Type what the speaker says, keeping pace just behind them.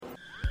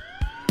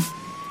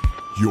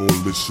You're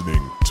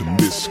listening to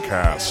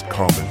Miscast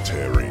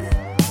Commentary.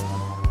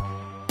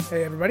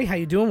 Hey everybody, how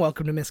you doing?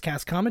 Welcome to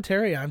Miscast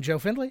Commentary. I'm Joe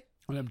Findlay.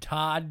 And I'm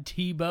Todd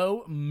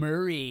Tebow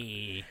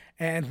Murray.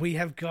 And we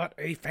have got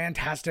a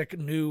fantastic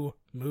new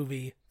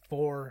movie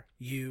for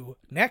you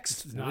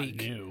next It's not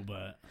week. new,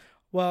 but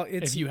Well,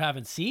 it's if you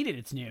haven't seen it,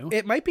 it's new.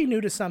 it might be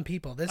new to some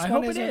people. This I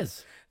one hope it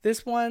is.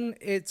 This one,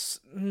 it's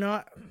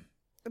not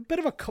a bit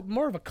of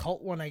more of a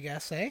cult one, I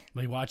guess, eh?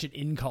 We watch it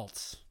in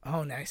cults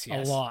Oh, nice,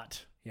 yes. a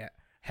lot. Yeah.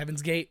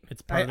 Heaven's Gate.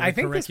 It's part of the I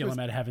think this curriculum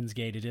was- at Heaven's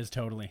Gate. It is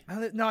totally.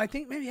 No, I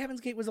think maybe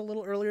Heaven's Gate was a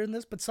little earlier than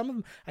this, but some of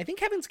them, I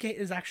think Heaven's Gate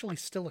is actually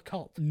still a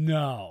cult.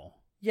 No.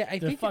 Yeah, I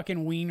The think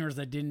fucking wieners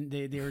that didn't,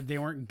 they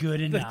weren't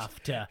good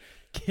enough to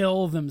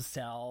kill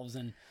themselves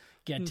and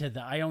get to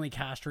the, I only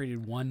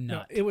castrated one no,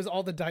 nut. it was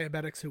all the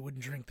diabetics who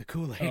wouldn't drink the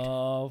Kool-Aid.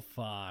 Oh,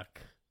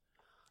 fuck.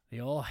 The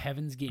old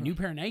Heaven's Gate. New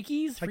pair of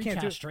Nikes? Free can't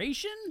do it.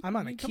 castration? I'm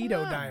on a Come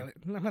keto on. diet.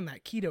 I'm on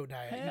that keto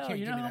diet. Hell, Can't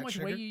you give know me how that much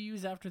sugar. weight you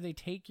use after they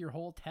take your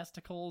whole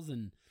testicles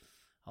and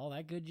all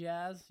that good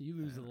jazz? You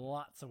lose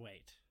lots of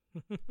weight.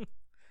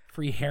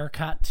 Free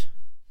haircut.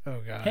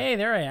 Oh god. Hey,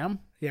 there I am.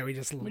 Yeah, we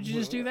just. What'd you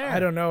just do there?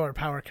 I don't know. Our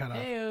power cut off.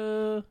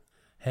 Hey,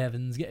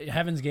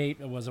 Heaven's Gate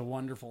was a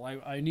wonderful.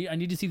 I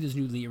need to see this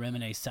new Leah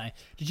Remini sign.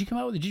 Did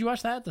you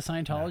watch that? The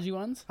Scientology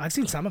ones? I've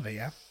seen some of it.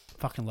 Yeah.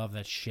 Fucking love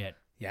that shit.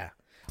 Yeah.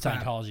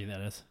 Scientology,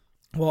 that is.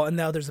 Well, and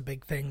now there's a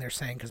big thing they're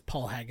saying because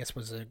Paul Haggis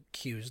was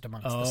accused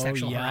amongst the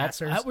sexual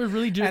harassers. That was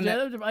really And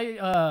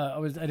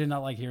I did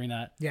not like hearing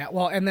that. Yeah.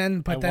 Well, and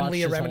then I then watched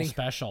Leah his whole Remini.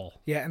 special.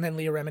 Yeah, and then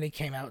Leah Remini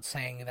came out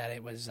saying that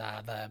it was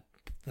the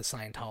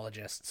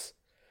Scientologists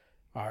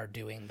are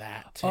doing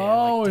that. To,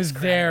 Oh, is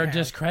discredit they're him.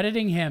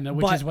 discrediting him,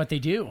 which But- is what they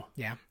do.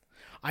 Yeah.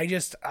 I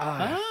just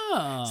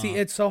Oh. see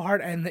it's so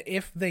hard, and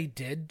if they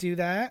did do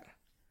that,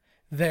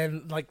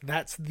 then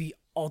that's the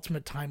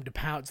ultimate time to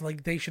pounce.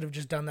 Like they should have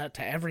just done that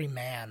to every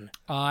man.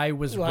 I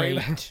was Like-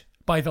 raped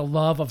by the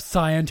love of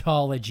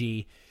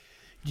Scientology.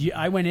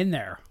 I went in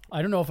there.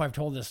 I don't know if I've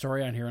told this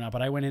story on here or not,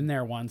 but I went in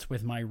there once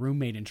with my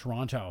roommate in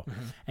Toronto,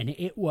 and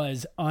it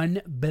was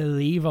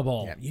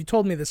unbelievable. Yeah, you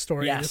told me this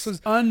story. Yes, This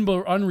was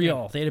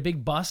unreal. They had a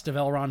big bust of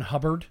L. Ron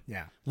Hubbard.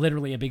 Yeah.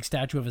 Literally a big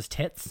statue of his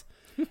tits.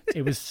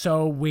 It was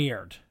so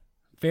weird.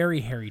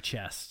 Very hairy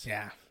chest.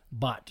 yeah.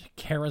 But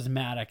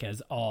charismatic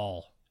as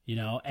all,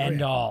 and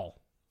yeah. all.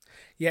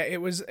 Yeah,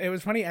 it was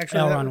funny actually.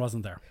 L. that, Ron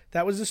wasn't there.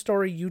 that was a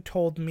story you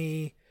told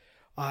me.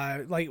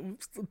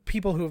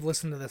 People who have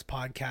listened to this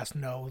podcast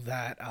know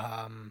that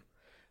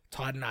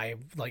Todd and I,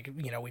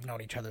 we've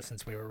known each other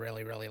since we were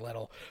really, really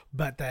little.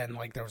 But then,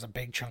 there was a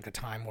big chunk of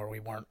time where we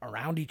weren't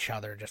around each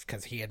other just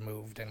because he had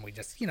moved and we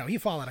just, he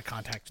fall out of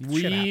contact. Shit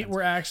We happens.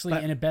 were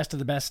actually in a best of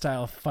the best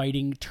style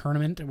fighting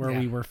tournament where Yeah.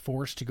 we were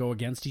forced to go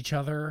against each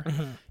other.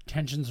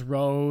 Tensions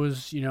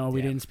rose. We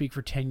didn't speak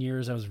for 10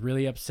 years. I was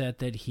really upset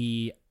that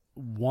he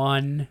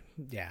won.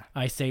 Yeah.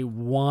 I say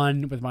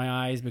won with my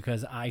eyes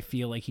because I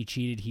feel like he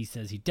cheated. He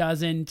says he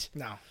doesn't.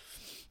 No.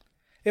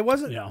 It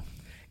wasn't.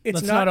 It's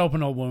Let's not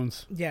open old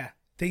wounds. Yeah.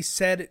 They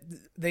said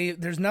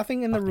there's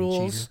nothing in the Fucking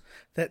rules cheater.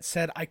 that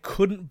said I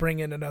couldn't bring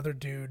in another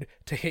dude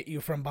to hit you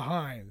from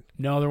behind.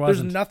 No, there There's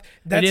wasn't. nothing.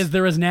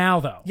 There is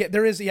now though. Yeah,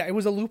 there is. Yeah, it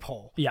was a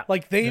loophole. Yeah. There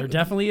there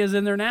definitely is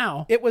in there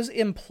now. It was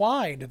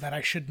implied that I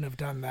shouldn't have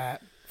done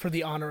that for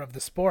the honor of the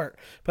sport.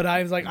 But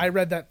I was I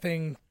read that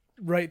thing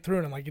right through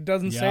and I'm like, it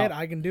doesn't say Yeah. it.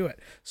 I can do it.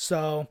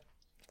 So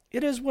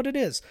it is what it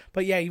is.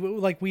 But yeah,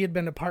 we had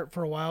been apart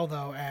for a while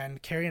though.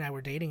 And Carrie and I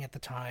were dating at the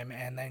time.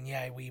 And then,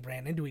 we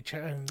ran into each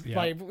other. And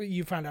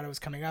you found out I was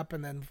coming up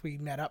and then we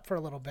met up for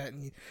a little bit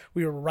and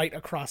we were right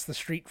across the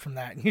street from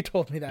that. And you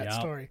told me that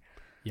story.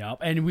 Yep.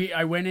 And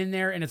I went in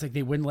there and it's like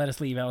they wouldn't let us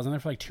leave. I was in there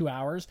for 2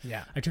 hours.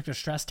 Yeah. I took the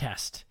stress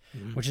test,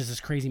 which is this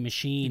crazy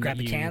machine. You grab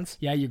that the cans?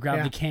 Yeah, you grab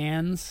Yeah. the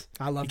cans.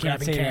 I love You can't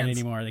grabbing say that cans.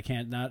 anymore. They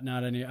can't,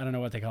 not any, I don't know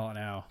what they call it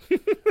now.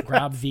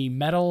 Grab the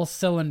metal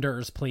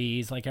cylinders,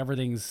 please.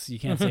 Everything's, you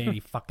can't say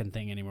any fucking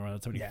thing anymore.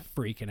 That's already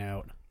freaking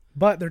out.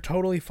 But they're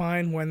totally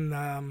fine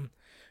when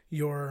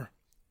you're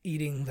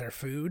eating their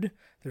food.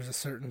 There's a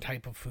certain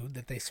type of food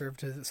that they serve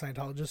to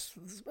Scientologists,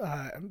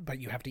 but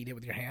you have to eat it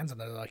with your hands,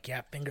 and they're like, "Yeah,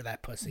 finger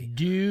that pussy."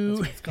 That's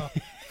what it's called.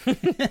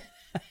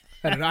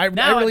 I don't know. I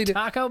really did.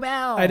 Taco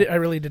Bell. I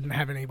really didn't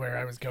have anywhere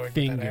I was going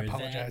with that. I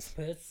apologize.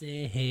 that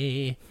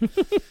pussy.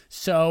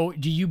 So,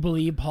 do you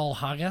believe Paul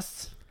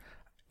Haggis?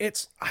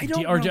 I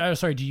don't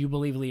know. Do you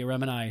believe Leah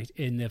Remini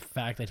in the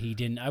fact that he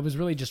didn't? I was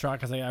really distraught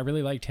because I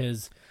really liked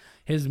his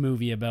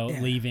movie about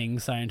leaving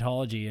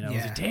Scientology, and I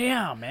was like,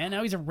 damn, man,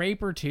 now he's a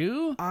raper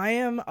too? I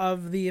am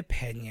of the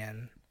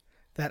opinion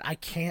that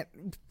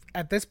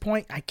at this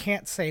point, I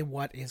can't say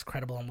what is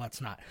credible and what's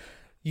not.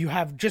 You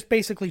have just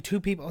basically two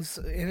people.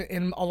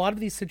 In a lot of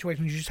these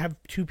situations, you just have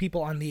two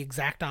people on the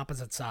exact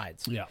opposite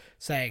sides. Yeah.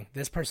 Saying,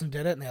 this person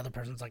did it, and the other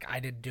person's like,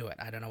 I didn't do it.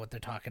 I don't know what they're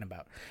talking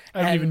about.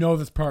 I don't even know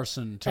this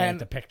person until and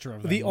the picture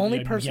of them. the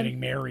only person getting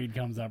married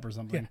comes up or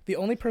something. Yeah, the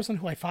only person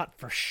who I thought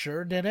for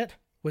sure did it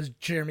was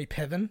Jeremy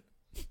Piven.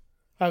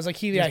 I was like,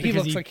 he Just looks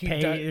because like he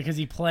does. because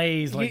he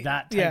plays like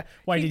that type. yeah,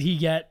 Why did he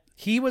get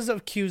He was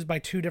accused by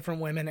 2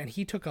 different women, and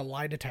he took a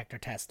lie detector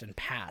test and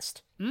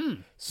passed.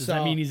 Does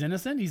that mean he's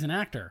innocent? He's an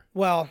actor.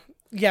 Well,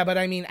 yeah, but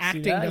I mean,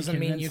 acting doesn't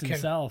mean you can.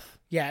 Himself.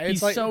 Yeah,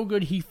 he's like, so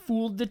good. He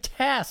fooled the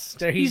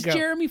test. He's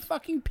Jeremy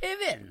fucking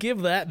Piven.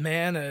 Give that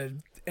man a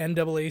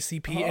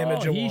NAACP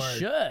Image Award. He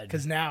should,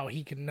 because now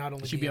he can not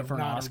only be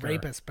not a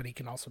rapist, but he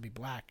can also be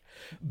black.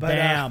 But,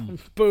 bam,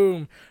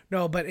 boom.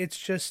 No, but it's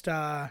just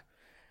I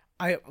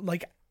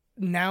like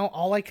now.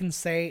 All I can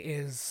say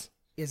is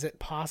it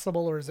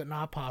possible or is it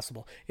not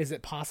possible? Is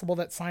it possible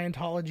that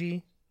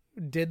Scientology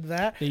did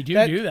that? They do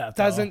that.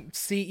 Though.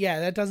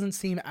 That doesn't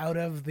seem out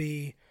of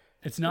the.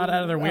 It's not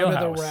out of their wheelhouse.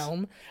 Out of the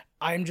realm.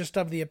 I'm just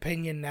of the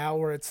opinion now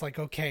where it's like,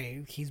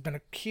 okay, he's been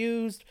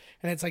accused,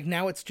 and it's like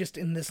now it's just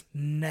in this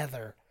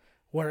nether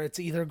where it's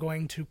either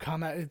going to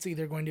come out, it's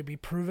either going to be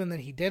proven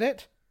that he did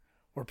it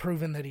or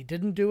proven that he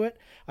didn't do it.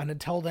 And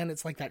until then,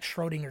 it's like that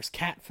Schrodinger's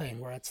cat thing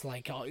where it's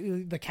like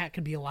the cat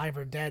could be alive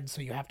or dead,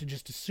 so you have to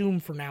just assume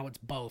for now it's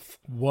both.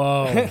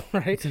 Whoa.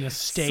 Right? It's in a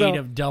state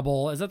of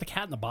double. Is that the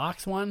Cat in the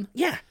Box one?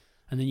 Yeah.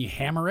 And then you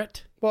hammer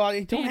it? Well,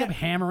 I don't end up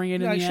hammering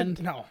it in the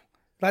end? No.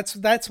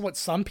 That's what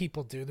some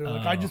people do. They're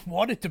like, I just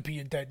want it to be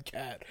a dead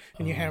cat,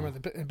 and you hammer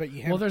but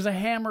you hammer. Well, there's a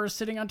hammer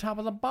sitting on top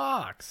of the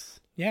box.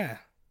 Yeah.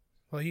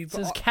 Well, it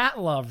says "cat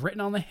love" written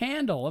on the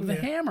handle of the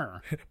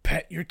hammer.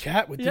 Pet your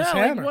cat with this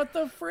hammer. Like, what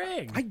the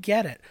frig? I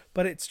get it,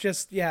 but it's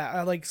just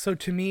so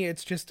to me,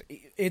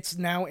 it's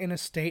now in a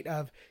state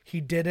of he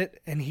did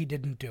it and he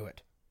didn't do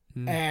it,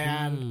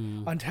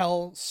 and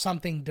until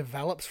something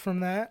develops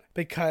from that,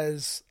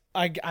 because.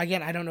 I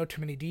don't know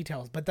too many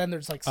details, but then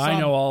there's like some... I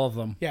know all of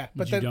them. Yeah,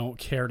 but you don't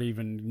care to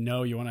even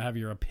know. You want to have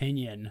your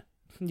opinion.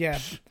 Yeah,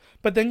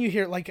 but then you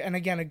hear and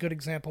again, a good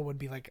example would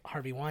be like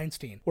Harvey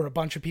Weinstein, where a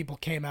bunch of people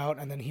came out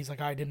and then he's like,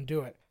 I didn't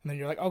do it. And then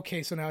you're like,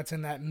 okay, so now it's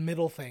in that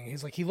middle thing.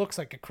 He's like, he looks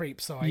like a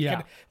creep. So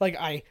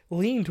I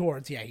lean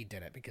towards, he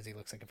did it because he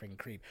looks like a freaking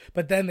creep.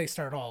 But then they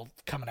start all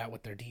coming out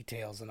with their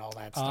details and all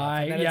that stuff.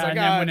 And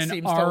then when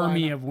an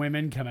army of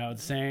women come out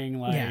saying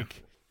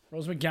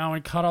Rose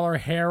McGowan cut all her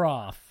hair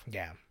off.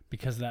 Yeah.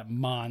 Because of that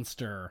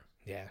monster.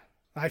 Yeah.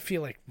 I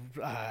feel like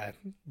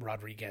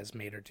Rodriguez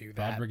made her do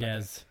that.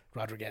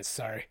 Rodriguez,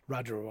 sorry.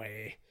 Roger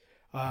Way.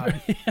 Roger.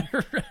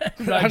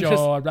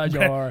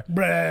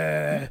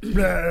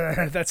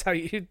 That's how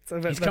you... He's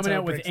coming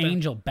out with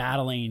Angel,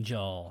 Battle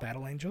Angel.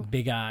 Battle Angel?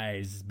 Big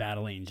Eyes,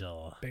 Battle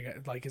Angel.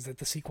 Is it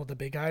the sequel to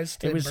Big Eyes?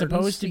 It was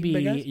supposed to be,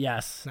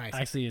 yes. Nice.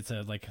 Actually, it's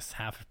a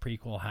half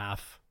prequel,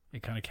 half.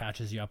 It kind of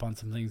catches you up on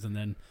some things and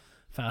then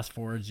fast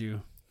forwards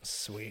you.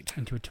 Sweet.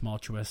 Into a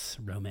tumultuous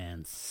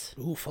romance.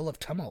 Ooh, full of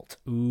tumult.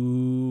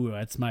 Ooh,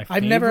 that's my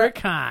favorite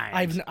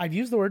kind. I've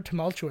used the word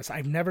tumultuous.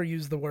 I've never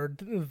used the word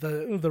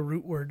the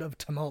root word of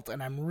tumult,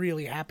 and I'm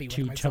really happy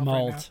with myself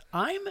right now.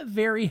 I'm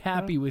very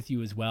happy with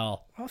you as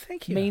well. Oh,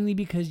 thank you. Mainly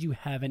because you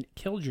haven't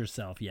killed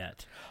yourself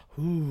yet.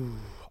 Ooh,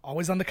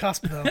 always on the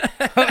cusp though.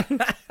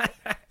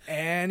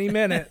 Any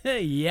minute.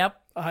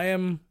 Yep. I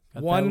am.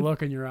 Got that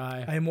look in your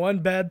eye. I am one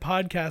bad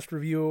podcast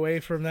review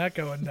away from that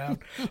going down.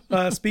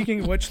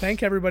 Speaking of which,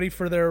 thank everybody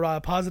for their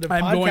positive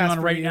podcast I'm going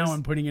on right reviews. now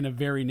and putting in a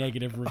very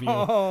negative review.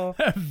 Oh.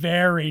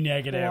 Very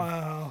negative.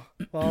 Wow.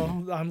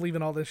 Well, I'm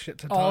leaving all this shit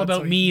to Todd. All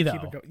about me, though.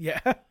 Keep it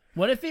yeah.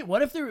 What if it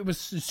was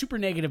super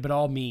negative, but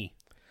all me?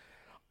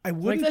 I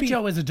wouldn't that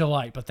Joe is a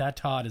delight, but that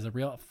Todd is a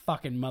real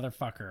fucking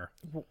motherfucker.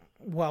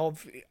 Well...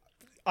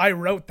 I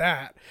wrote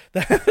that.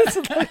 That's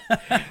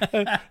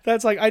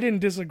like I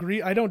didn't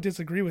disagree. I don't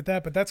disagree with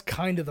that, but that's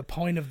kind of the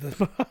point of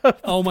the.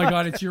 Oh my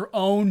god, it's your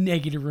own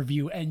negative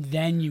review, and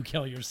then you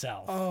kill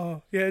yourself.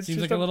 Oh yeah, it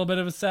seems like a little bit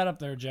of a setup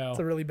there, Joe. It's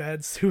a really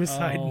bad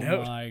suicide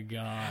note. Oh my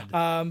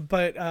god.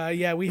 But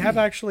we have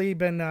actually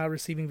been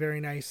receiving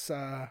very nice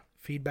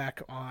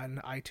feedback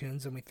on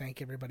iTunes, and we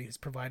thank everybody who's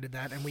provided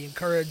that, and we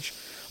encourage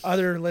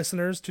other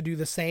listeners to do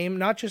the same,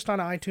 not just on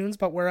iTunes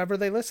but wherever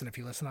they listen. If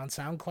you listen on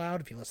SoundCloud,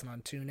 if you listen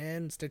on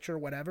TuneIn, Stitcher,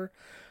 whatever,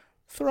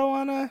 throw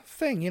on a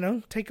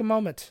thing, take a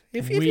moment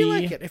if you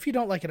like it. If you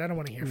don't like it, I don't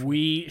want to hear from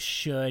you.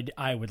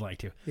 I would like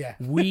to. Yeah.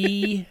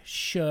 We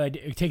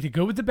should take the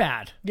good with the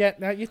bad. Yeah,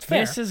 no, it's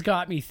fair. This has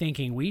got me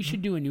thinking we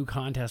should do a new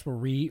contest where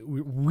we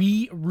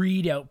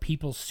read out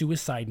people's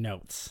suicide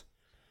notes.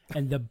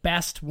 And the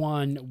best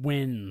one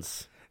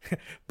wins.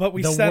 But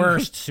we the send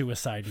worst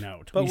suicide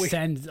note.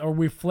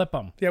 We flip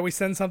them. Yeah, we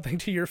send something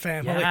to your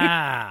family.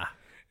 Yeah,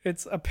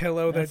 it's a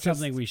pillow. That's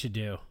something we should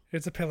do.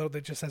 It's a pillow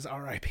that just says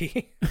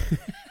R.I.P.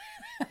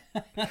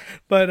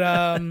 But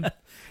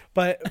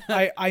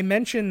I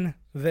mention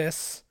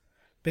this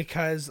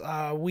because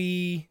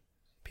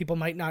people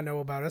might not know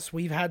about us.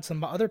 We've had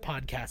some other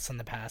podcasts in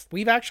the past.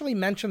 We've actually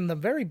mentioned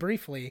them very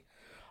briefly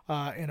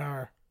in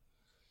other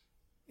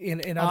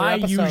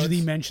episodes. I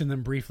usually mention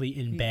them briefly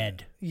in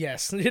bed.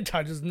 Yes, it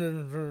touches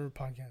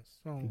podcasts.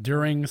 Oh.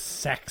 During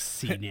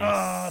sexiness.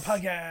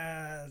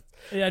 Podcast.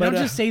 Yeah, don't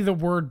just say the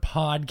word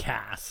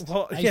podcast.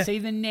 Well, I say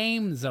the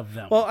names of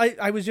them. Well,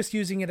 I was just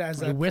using it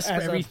as a whisper.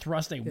 Every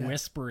thrust, I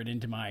whisper it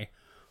into my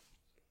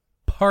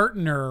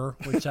partner,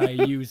 which I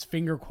use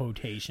finger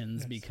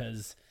quotations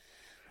because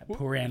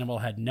Poor animal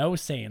had no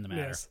say in the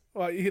matter. Yes.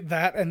 Well,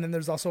 that, and then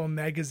there's also a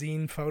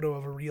magazine photo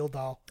of a real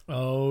doll.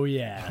 Oh,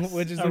 yes.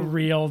 Which is a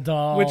real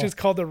doll. Which is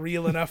called a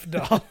real enough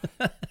doll.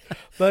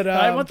 But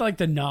I want like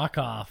the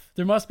knockoff.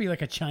 There must be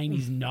like a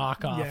Chinese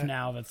knockoff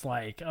now that's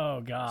like,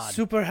 oh, God.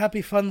 Super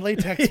happy fun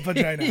latex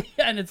vagina.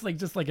 And it's like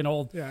just like an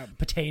old Yeah.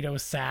 potato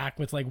sack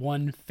with like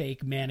one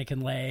fake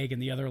mannequin leg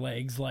and the other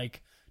leg's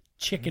like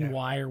chicken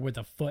wire with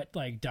a foot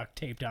like duct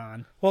taped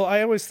on. Well,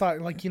 I always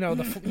thought, like, you know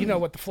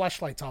what the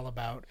fleshlight's all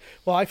about.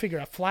 Well, I figure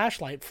a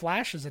flashlight,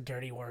 flash is a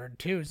dirty word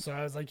too. So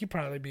I was like, you'd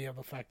probably be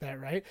able to fuck that,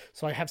 right?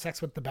 So I have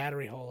sex with the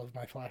battery hole of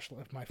my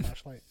flashlight.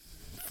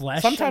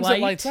 Fleshlight? Sometimes it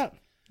lights up.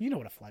 You know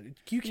what a flashlight?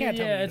 You can't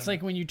tell me. Yeah, it's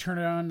like when you turn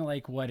it on,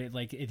 like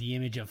the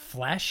image of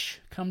flesh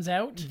comes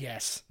out.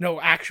 Yes.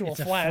 No, actual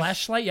It's flash. a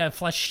flashlight. Yeah,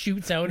 flesh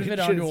shoots out of it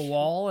onto a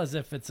wall as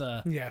if it's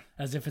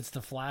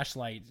the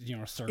flashlight,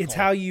 circle. It's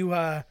how you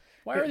Why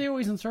are they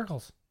always in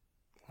circles?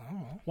 I don't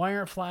know. Why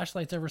aren't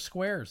flashlights ever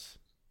squares?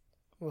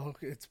 Well,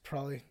 it's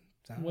probably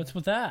What's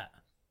with that?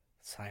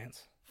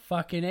 science.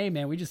 Fucking A,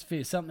 man. We just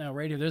figured something out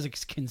right here. There's a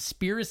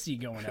conspiracy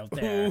going out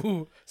there.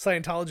 Ooh,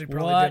 Scientology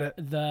probably What did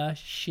it. the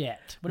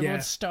shit? What Yeah.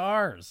 about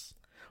stars?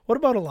 What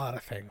about a lot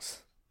of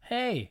things?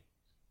 Hey,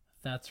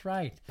 that's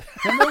right.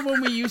 Remember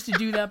when we used to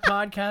do that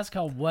podcast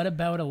called What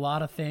About a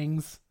Lot of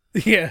Things?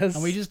 Yes.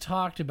 And we just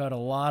talked about a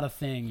lot of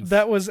things.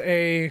 That was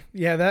that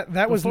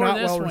was Before not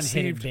this well one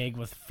hit it received. big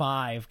with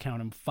five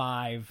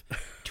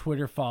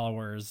Twitter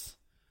followers.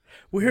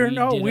 We're We did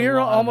a lot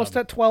of almost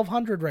them. at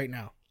 1,200 right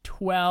now.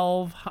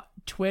 12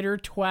 Twitter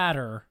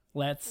twatter.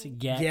 Let's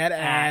get at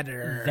at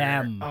her.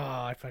 them. Oh,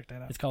 I fucked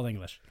that up. It's called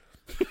English.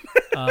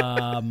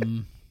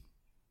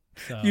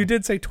 So. You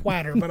did say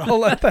twatter, but I'll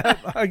let that.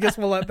 I guess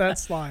we'll let that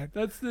slide.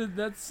 That's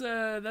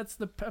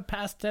the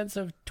past tense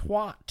of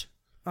twat.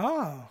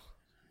 Oh,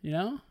 You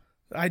know?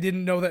 I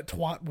didn't know that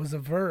twat was a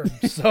verb,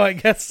 so I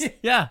guess.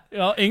 Yeah.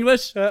 Well,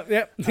 English.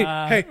 Yep.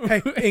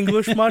 Hey,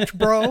 English much,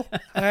 bro?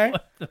 Hey?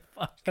 What the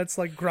fuck? That's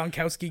like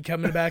Gronkowski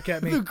coming back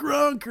at me. The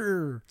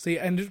Gronker. See,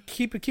 and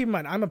keep in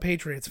mind, I'm a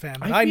Patriots fan,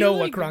 but I know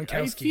what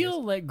Gronkowski is. I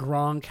feel like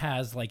Gronk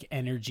has like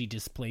energy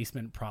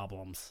displacement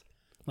problems.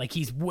 Like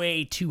he's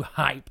way too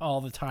hype all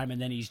the time,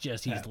 and then he's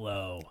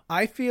low.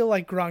 I feel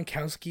like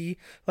Gronkowski,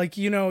 like,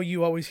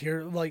 you always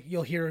hear, like,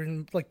 you'll hear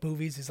in, like,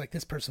 movies, he's like,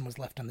 this person was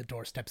left on the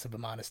doorsteps of a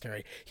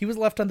monastery. He was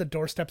left on the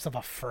doorsteps of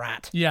a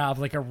frat. Yeah, of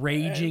like a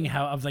raging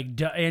house, of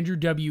like Andrew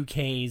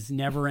WK's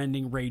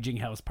never-ending raging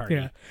house party.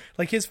 Yeah.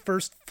 Like, his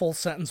first full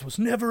sentence was,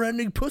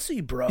 never-ending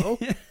pussy, bro.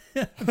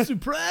 I'm so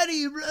proud of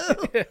you,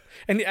 bro.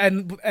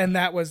 and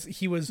that was,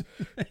 he was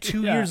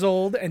 2 years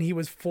old, and he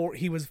was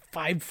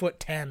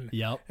 5'10".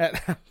 Yep. At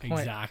that point.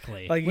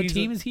 Exactly. Like, what he's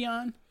team is he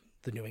on?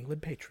 The New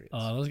England Patriots.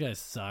 Oh, those guys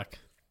suck.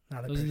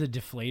 Not Those are the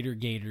deflator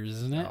gators,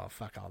 isn't it? Oh,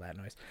 fuck all that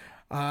noise.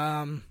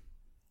 I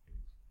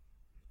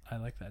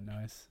like that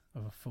noise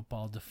of a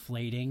football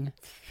deflating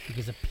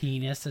because a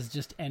penis has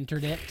just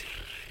entered it.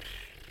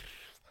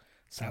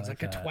 Sounds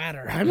like like a that.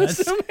 twatter, I'm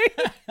assuming.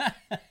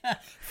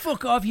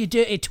 Fuck off, you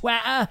dirty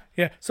twatter.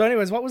 Yeah. So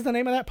anyways, what was the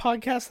name of that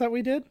podcast that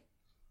we did?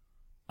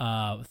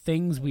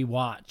 Things we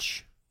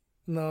watch.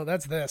 No,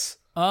 that's this.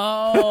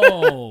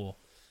 Oh,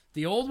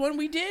 the old one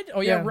we did?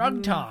 Oh, yeah,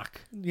 Rug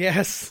Talk.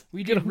 Yes.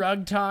 We did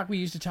Rug Talk. We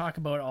used to talk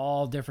about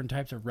all different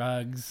types of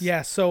rugs.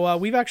 Yeah, so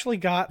we've actually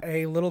got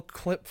a little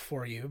clip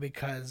for you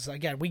because,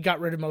 again, we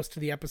got rid of most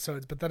of the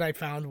episodes, but then I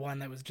found one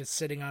that was just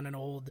sitting on an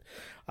old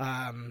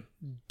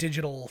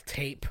digital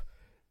tape.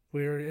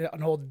 We were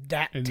an old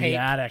DAT In tape. the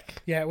attic.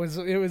 Yeah, it was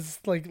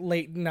like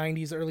late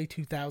 90s, early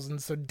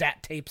 2000s, so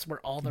DAT tapes were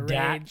all the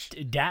rage.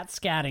 Dat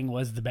scatting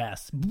was the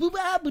best. Boo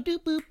ba boo doo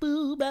boo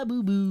boo ba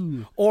boo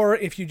boo. Or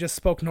if you just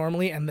spoke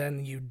normally and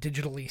then you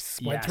digitally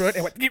went through it,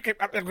 it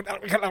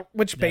went,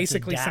 which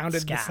basically That's a dat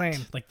sounded the scat.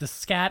 same. Like the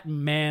scat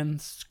man,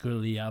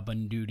 skullia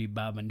bandoody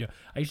babandu.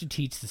 I used to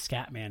teach the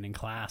scat man in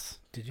class.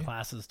 Did you?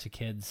 Classes to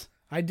kids.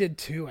 I did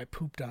too. I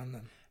pooped on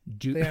them.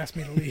 Do- They asked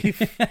me to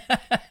leave.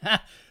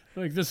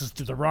 Like, this is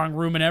to the wrong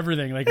room and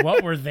everything. Like,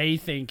 what were they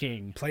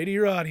thinking? Play to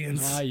your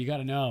audience. Wow, you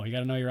gotta know. You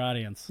gotta know your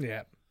audience.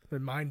 Yeah, but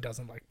mine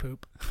doesn't like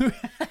poop.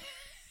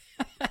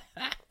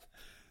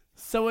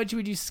 So what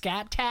would you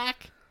scat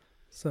tack?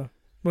 So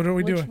what are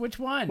we doing? Which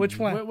one? Which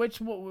one?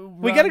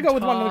 We got got to go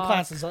with one of the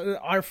classes.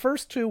 Our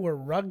first two were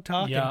Rug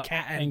Talk Yeah, and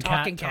Cat and and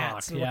Talking cat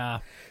Cats. talk, yeah.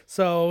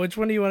 So which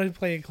one do you want to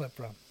play a clip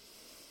from?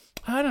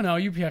 I don't know.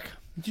 You pick.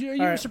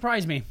 You right.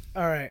 surprise me.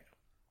 All right.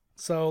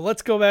 So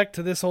let's go back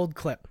to this old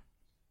clip.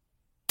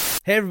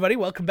 Hey everybody,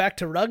 welcome back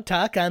to Rug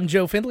Talk. I'm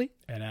Joe Findley.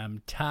 And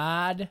I'm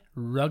Todd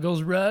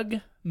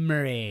Rugglesrug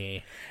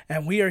Murray.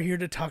 And we are here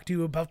to talk to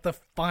you about the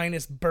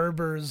finest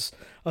Berbers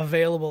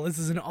available. This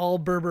is an all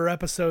Berber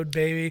episode,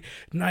 baby.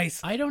 Nice.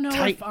 I don't know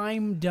tight. if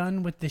I'm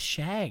done with the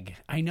shag.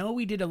 I know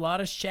we did a lot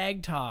of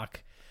shag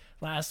talk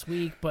last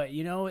week, but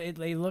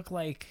they look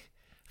like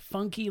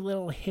funky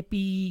little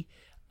hippie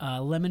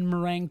lemon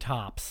meringue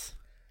tops.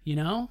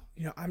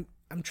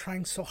 I'm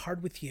trying so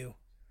hard with you.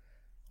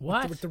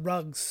 What? With the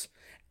rugs.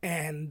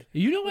 And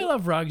I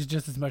love rugs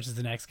just as much as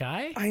the next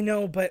guy. I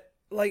know, but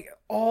like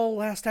all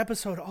last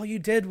episode, all you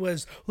did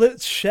was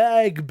let's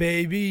shag,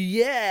 baby,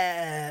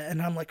 yeah.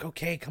 And I'm like,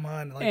 okay, come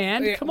on. Like,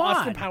 And come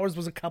Austin on. Powers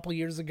was a couple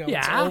years ago. Yeah.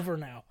 It's over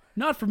now.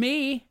 Not for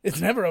me.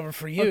 It's never over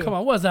for you. Oh, come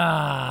on, what's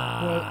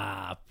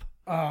up?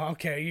 Oh,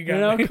 okay, you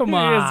got me. Come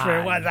It's fair.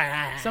 on. What's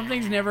up? Some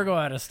things never go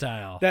out of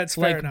style. That's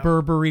fair like enough.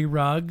 Burberry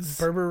rugs.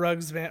 Berber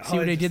rugs, man. See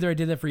what I did there? I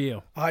did that for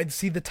you. I'd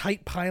see the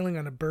tight piling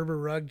on a Berber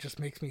rug just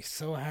makes me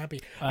so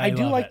happy. I I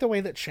do love like it. the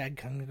way that shag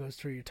kind of goes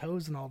through your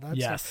toes and all that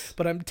Yes. stuff.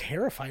 But I'm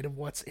terrified of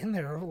what's in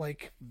there.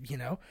 Like, you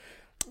know,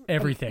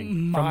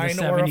 Everything. mine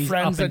from the or a 70s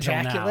friend's up until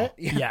ejaculate.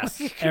 now. Yeah.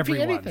 Yes. It could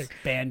be Everyone's. anything.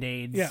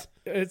 Band-Aids. yeah,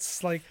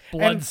 it's like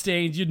Blood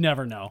stains. You'd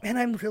never know. And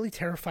I'm really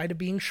terrified of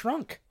being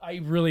shrunk. I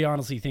really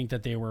honestly think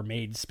that they were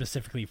made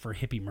specifically for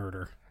hippie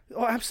murder.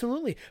 Oh,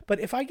 absolutely.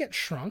 But if I get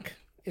shrunk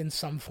in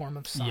some form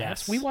of science,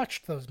 Yes. we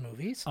watched those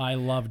movies. I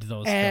loved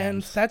those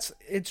And films.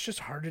 it's just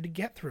harder to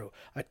get through.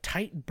 A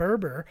tight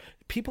Berber,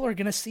 people are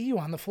going to see you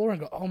on the floor and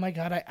go, oh my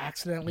God, I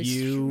accidentally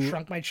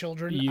shrunk my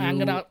children. I'm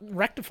going to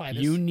rectify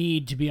this. You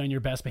need to be on your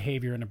best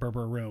behavior in a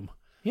Berber room.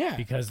 Yeah.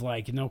 Because,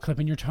 like, no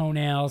clipping your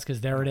toenails,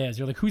 because there it is.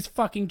 You're like, whose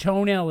fucking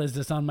toenail is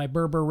this on my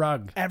Berber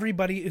rug?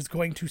 Everybody is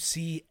going to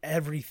see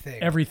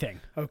everything.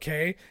 Everything.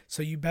 Okay?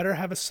 So you better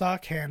have a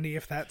sock handy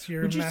if that's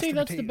your Would you say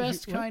that's the masturbation-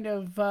 best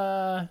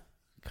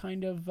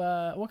kind of,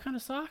 what kind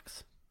of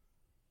socks?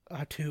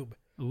 A tube.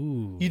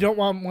 Ooh. You don't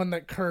want one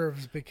that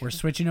curves because We're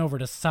switching over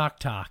to sock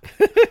talk.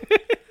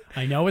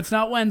 I know it's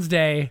not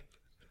Wednesday,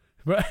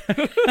 but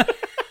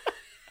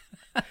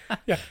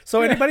yeah.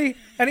 So anybody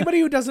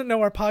who doesn't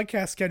know our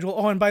podcast schedule.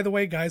 Oh, and by the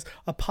way, guys,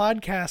 a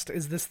podcast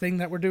is this thing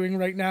that we're doing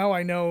right now.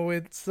 I know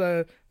it's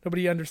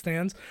nobody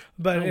understands,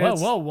 but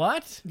whoa,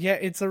 what? yeah,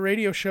 it's a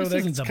radio show This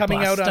isn't that's the coming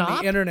bus out on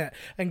stop. the internet.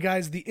 And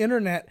guys, the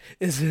internet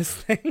is this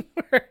thing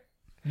where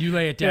You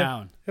lay it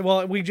down.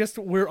 well,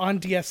 we're on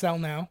DSL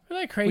now.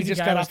 That crazy We just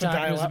guy got was off the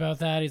talking to us dial-up. about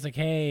that. He's like,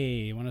 "Hey,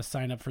 you want to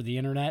sign up for the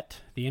internet?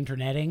 The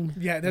interneting?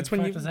 Yeah, that's what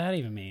when the you- fuck does that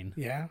even mean?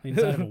 Yeah.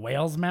 Inside of a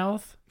whale's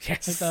mouth?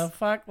 Yes. What the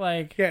fuck?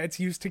 Like, Yeah, it's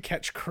used to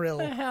catch the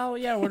krill. hell?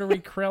 Yeah, what are we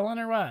krilling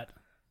or what?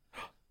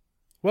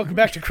 Welcome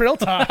back to Krill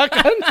Talk.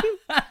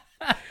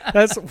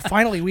 That's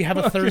finally we have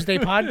a Thursday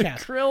podcast.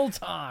 Krill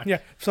talk. Yeah,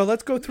 so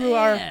let's go through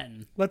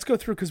Man.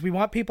 because we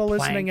want people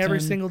listening every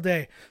Plankton. single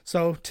day.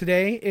 So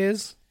today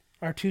is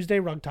our Tuesday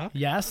rug talk.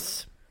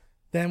 Yes.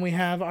 Then we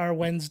have our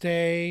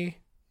Wednesday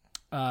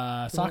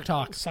Sock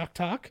talk. sock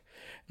talk.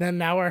 Then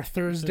now our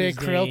Thursday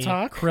krill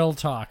talk. Krill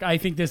talk. I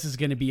think this is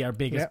going to be our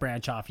biggest Yep.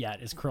 branch off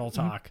yet. Is krill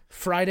talk.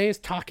 Friday is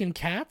talking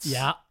cats.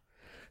 Yeah.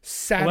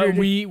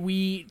 Saturday. Well,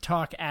 we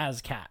talk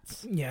as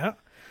cats, yeah.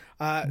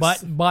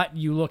 but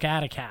you look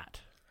at a cat.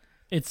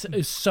 It's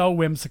so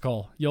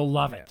whimsical. You'll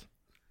love it.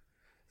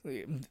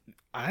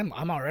 I'm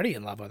already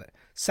in love with it.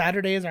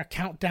 Saturday is our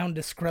countdown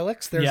to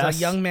Skrillex. There's Yes. a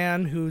young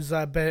man who's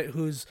a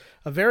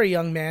very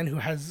young man who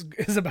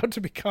is about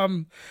to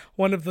become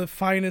one of the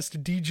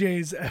finest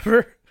DJs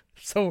ever.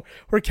 So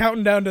we're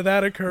counting down to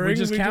that occurring. We're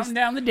just counting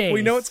down the days.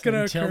 We know it's going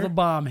to until occur. the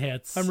bomb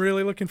hits. I'm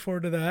really looking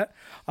forward to that.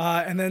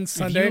 And then If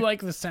Sunday, you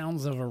like the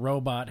sounds of a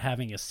robot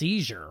having a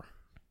seizure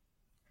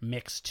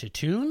mixed to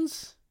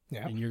tunes,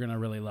 Yeah. then you're gonna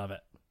really love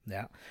it.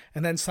 yeah.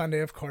 And then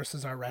Sunday, of course,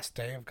 is our rest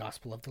day of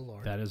Gospel of the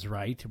Lord. That is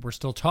right. We're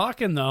still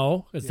talking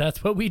though, because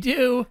that's what we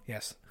do.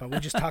 Yes, but we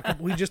just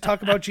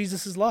talk about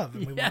Jesus' love,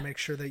 and we Yeah. want to make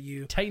sure that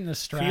you. Tighten the Feel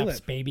straps,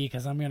 it. baby,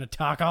 because I'm gonna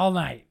talk all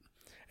night.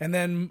 And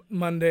then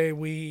Monday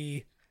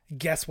we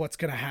guess what's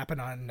going to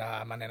happen on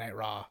Monday Night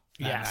Raw.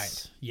 That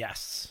night.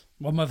 Yes.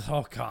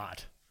 Oh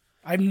God.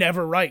 I'm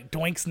never right.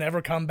 Doinks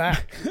never come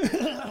back.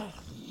 Oh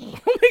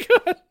my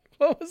God.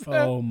 What was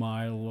that? Oh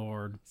my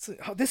Lord.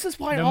 This is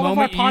why The all of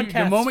our moment,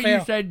 podcasts the moment fail.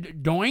 you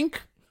said doink,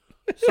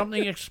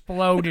 something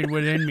exploded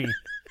within me.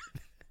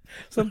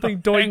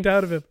 Something doinked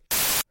out of him.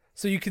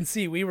 So you can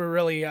see we were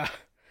really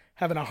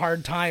having a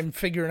hard time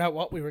figuring out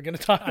what we were going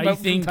to talk about I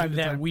think from time to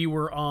that time. we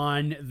were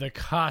on the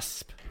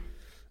cusp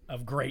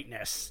of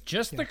greatness.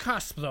 Just the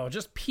cusp, though.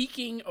 Just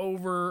peeking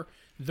over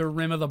the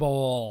rim of the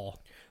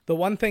bowl. The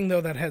one thing, though,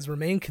 that has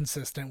remained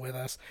consistent with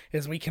us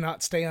is we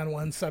cannot stay on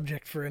one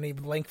subject for any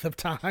length of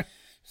time.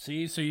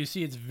 See, so you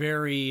see, it's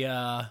very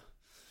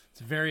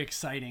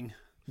exciting.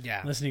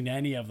 Yeah. Listening to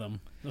any of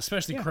them,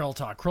 especially Krill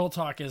Talk. Krill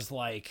Talk is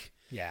like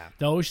Yeah.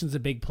 the ocean's a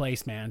big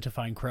place, man, to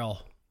find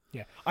krill.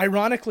 Yeah.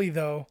 Ironically,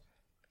 though,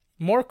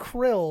 more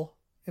krill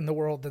in the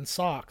world than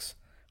socks.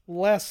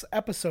 Less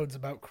episodes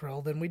about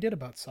krill than we did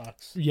about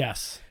socks.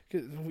 Yes,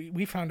 'Cause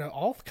we found out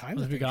all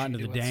kinds of we things got you into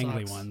the do with dangly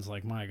socks. ones.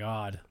 Like, my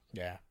God,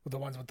 Yeah. The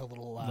ones with the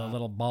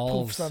little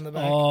balls poofs on the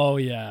back. Oh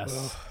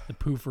yes, the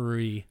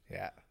poofery.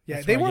 Yeah. Yeah.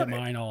 That's They where I weren't. get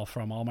mine all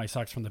from. All my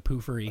socks from the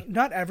poofery.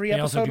 Not every They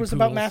also episode do was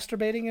about poodles.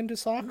 masturbating into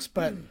socks,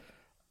 but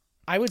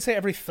I would say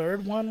every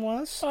third one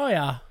was. Oh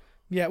yeah,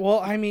 Yeah. Well,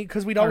 I mean,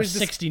 because we'd our always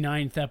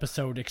 69th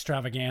episode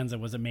extravaganza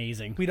was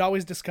amazing. we'd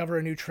always discover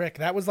a new trick.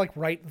 That was like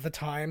right the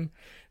time.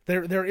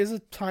 There is a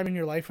time in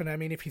your life, and I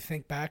mean, if you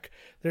think back,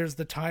 there's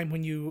the time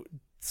when you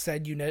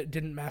said you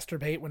didn't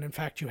masturbate when in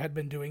fact you had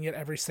been doing it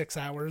every 6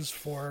 hours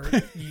for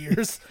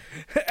years.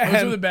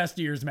 Those are the best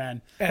years,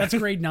 man. That's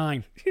grade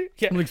 9.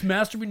 Yeah. I'm like,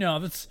 masturbate? No,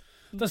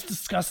 that's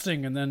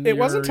disgusting. And then it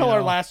wasn't until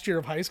our last year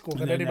of high school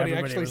that anybody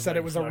actually said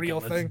it was a real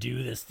let's thing.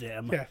 do this to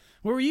him. Yeah.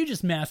 Where were you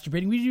just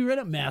masturbating? We you read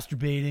up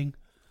masturbating.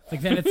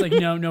 Like then it's like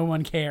no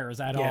one cares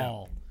at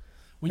all.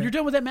 When you're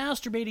done with that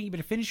masturbating, you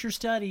better finish your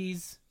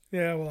studies.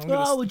 Yeah,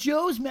 well,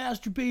 Joe's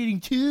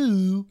masturbating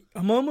too.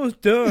 I'm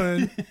almost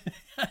done.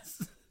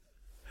 Yes.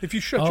 If you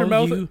shut your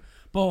mouth, you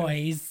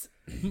boys.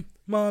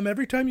 Mom,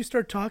 every time you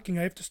start talking,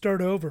 I have to start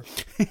over.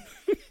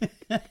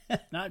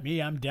 Not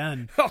me. I'm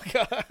done. Oh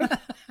God.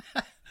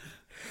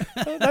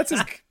 That's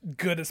as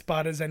good a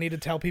spot as any to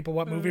tell people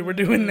what movie we're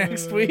doing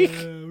next week.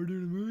 We're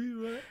doing a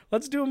movie. What?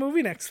 Let's do a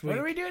movie next week. What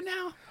are we doing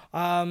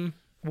now?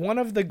 One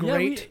of the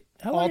great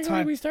how long ago all-time.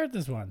 did we start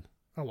this one?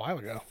 A while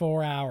ago.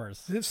 4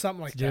 hours. It's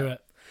something like Let's that. do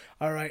it.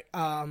 All right.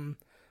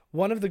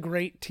 One of the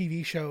great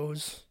TV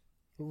shows,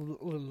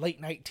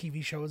 late night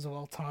TV shows of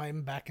all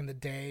time back in the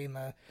day.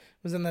 It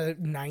was in the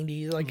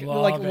 90s, like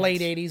late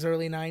 80s,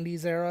 early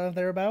 90s era,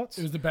 thereabouts.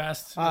 It was the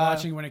best.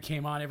 Watching when it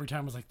came on every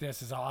time was like,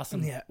 this is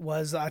awesome. Yeah, it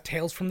was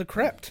Tales from the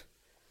Crypt.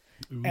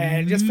 Ooh.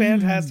 And just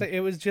fantastic.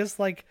 It was just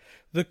like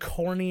the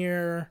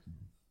cornier...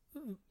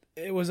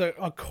 It was a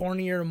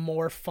cornier,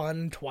 more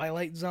fun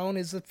Twilight Zone.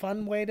 Is a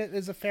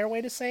fair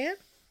way to say it?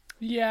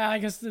 Yeah, I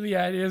guess.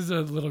 Yeah, it is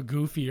a little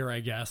goofier, I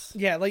guess.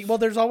 Yeah,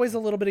 there's always a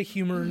little bit of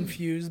humor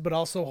infused, but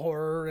also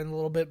horror and a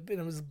little bit. It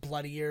was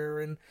bloodier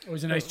and it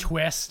was a nice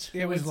twist.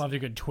 I always loved a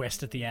good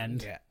twist at the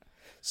end. Yeah.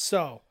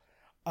 So,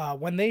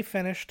 when they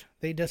finished,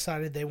 they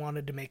decided they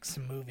wanted to make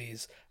some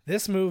movies.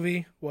 This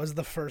movie was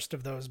the first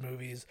of those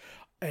movies.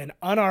 And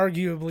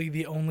unarguably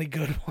the only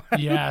good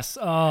one. Yes.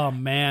 Oh,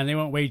 man. They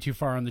went way too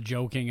far on the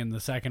joking in the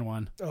second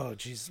one. Oh,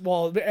 jeez.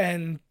 Well,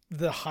 and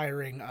the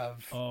hiring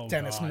of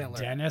Dennis Miller.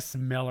 Dennis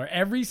Miller.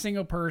 Every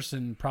single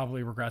person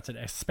probably regrets it,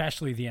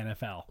 especially the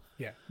NFL.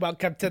 Yeah.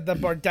 Welcome to the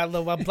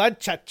Bordello of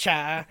Blood,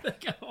 cha-cha.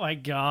 Oh, my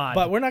God.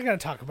 But we're not going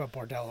to talk about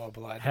Bordello of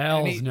Blood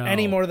no.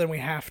 any more than we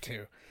have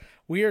to.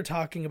 We are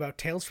talking about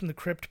Tales from the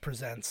Crypt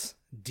presents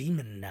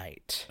Demon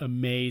Knight.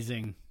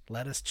 Amazing.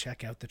 Let us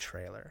check out the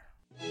trailer.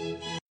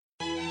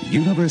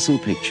 Universal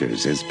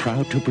Pictures is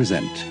proud to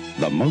present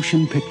the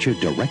motion picture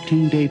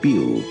directing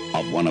debut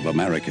of one of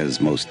America's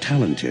most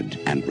talented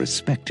and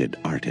respected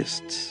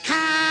artists.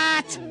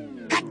 Cut!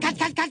 Cut, cut,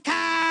 cut, cut,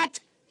 cut!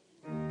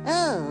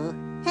 Oh,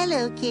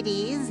 hello,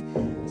 kiddies.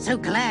 So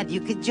glad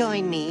you could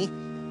join me.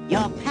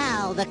 Your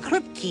pal, the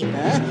Crypt Keeper,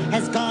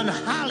 has gone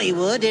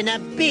Hollywood in a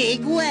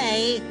big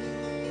way.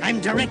 I'm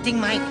directing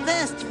my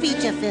first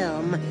feature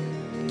film.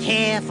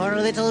 Care for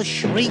a little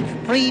shriek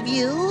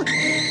preview?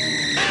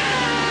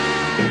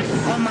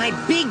 For my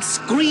big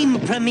scream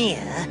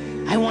premiere,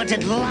 I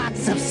wanted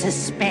lots of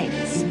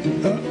suspense.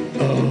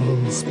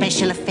 Uh-oh.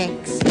 Special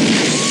effects,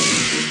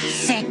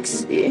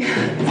 sex,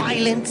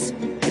 violence.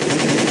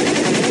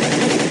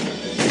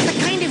 The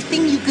kind of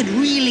thing you could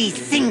really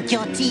sink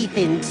your teeth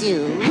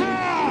into.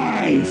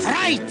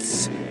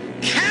 Frights!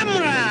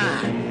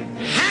 Camera!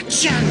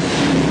 Action!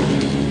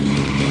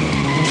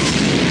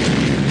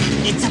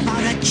 It's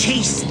about a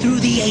chase through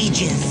the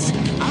ages.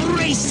 A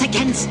race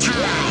against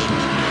time.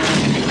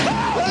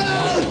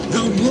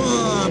 The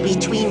war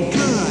between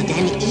good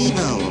and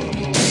evil.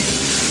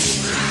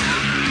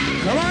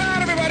 Come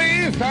on,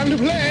 everybody! It's time to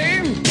play!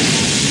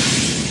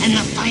 And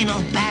the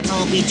final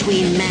battle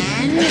between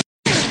man...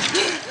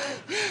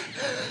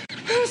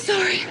 I'm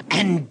sorry.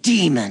 ...and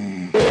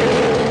demon.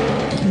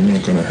 I'm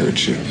not gonna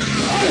hurt you.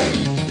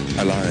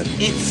 I lied.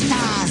 It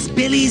stars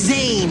Billy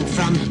Zane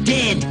from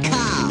Dead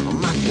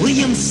Calm,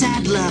 William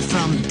Sadler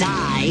from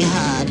Die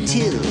Hard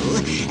 2,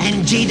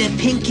 and Jada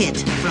Pinkett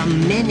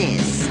from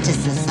Menace to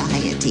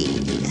Society.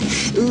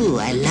 Ooh,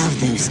 I love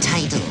those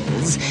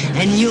titles.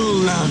 And you'll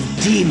love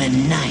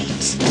Demon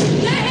Knight.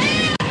 They're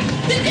here!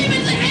 The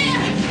demons are here!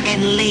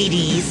 And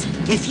ladies,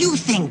 if you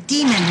think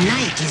Demon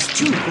Knight is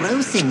too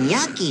gross and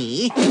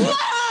yucky...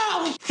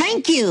 Whoa!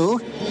 Thank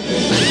you.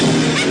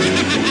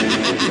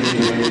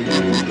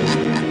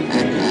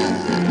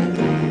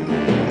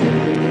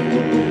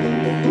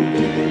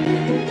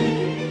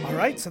 All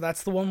right, so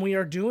that's the one we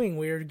are doing.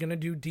 We are going to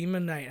do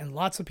Demon Knight, and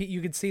lots of people.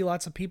 You could see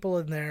lots of people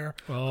in there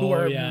who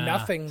are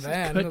nothing.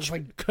 Then it was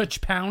like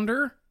Kutch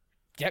Pounder.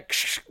 Yeah,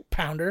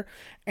 Pounder,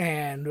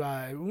 and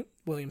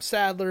William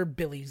Sadler,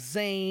 Billy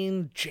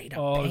Zane, Jada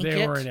Pinkett.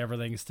 They were in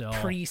everything still.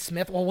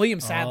 Pre-Smith. Well, William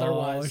Sadler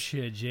was. Oh,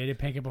 shit. Jada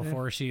Pinkett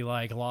before she,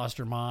 lost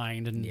her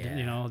mind. And,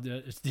 you know,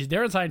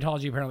 they're in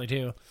Scientology apparently,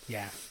 too.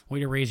 Yeah. Way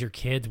to raise your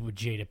kids with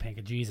Jada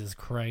Pinkett. Jesus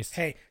Christ.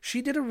 Hey,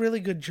 she did a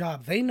really good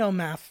job. They know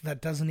math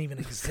that doesn't even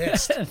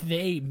exist.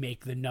 They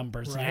make the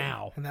numbers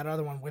now. And that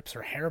other one whips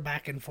her hair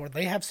back and forth.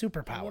 They have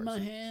superpowers. My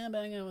hair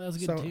back. That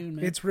was a good tune,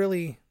 man. It's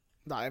really...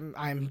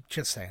 I'm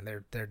just saying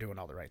they're doing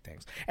all the right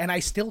things, and I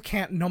still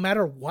can't. No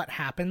matter what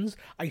happens,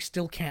 I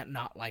still can't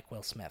not like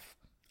Will Smith.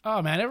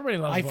 Oh man, everybody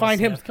loves. Will Smith.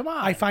 Him. Come on,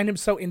 I find him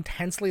so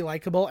intensely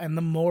likable, and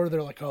the more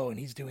they're like, oh, and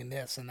he's doing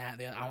this and that.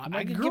 I'm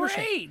like,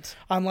 great.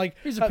 I'm like,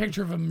 here's a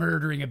picture of him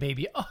murdering a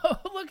baby. Oh,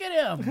 look at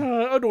him,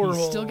 adorable.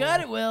 He's still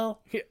got it,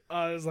 Will.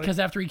 Because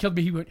after he killed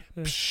me, he went,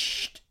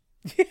 psht.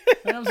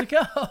 And I was like,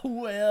 oh,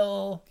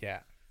 Will.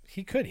 Yeah.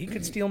 He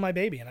could steal my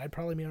baby, and I'd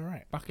probably be all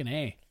right. Fucking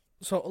A.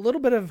 So a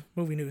little bit of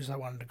movie news I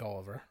wanted to go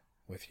over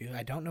with you.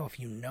 I don't know if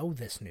you know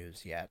this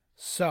news yet.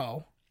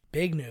 So,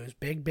 big news.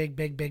 Big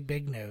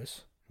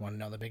news. Want to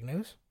know the big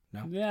news?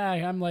 No? Yeah,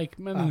 I'm in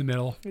the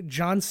middle.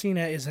 John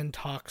Cena is in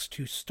talks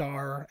to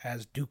star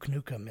as Duke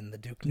Nukem in the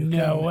Duke Nukem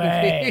No movie.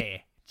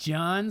 way.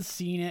 John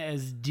Cena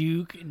as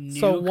Duke Nukem.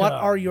 So what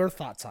are your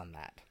thoughts on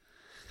that?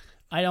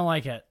 I don't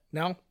like it.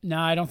 No? No,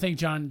 I don't think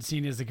John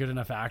Cena is a good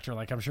enough actor.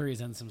 Like, I'm sure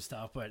he's in some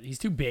stuff, but he's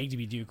too big to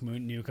be Duke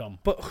Nukem.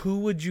 But who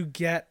would you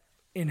get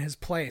in his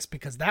place?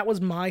 Because that was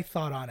my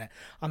thought on it.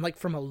 I'm like,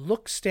 from a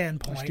look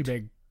standpoint. He's too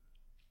big.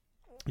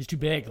 He's too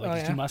big. Like,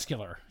 he's too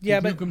muscular. Yeah,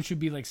 Duke but Nukem should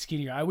be, like,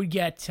 skinnier. I would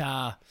get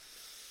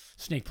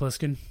Snake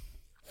Plissken.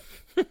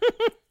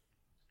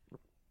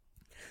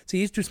 See,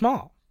 he's too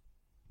small.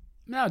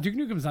 No, Duke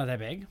Nukem's not that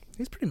big.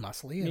 He's pretty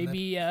muscly.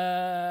 Maybe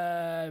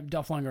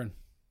Dolph Lundgren.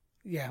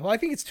 Yeah, well, I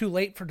think it's too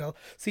late for Del.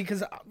 See,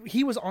 because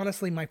he was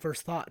honestly my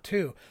first thought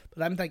too,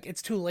 but I'm like,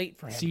 it's too late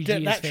for him. CG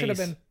that his should have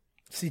face. been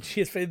CG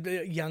his face,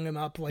 young him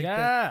up like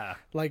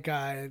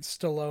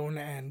Stallone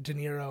and De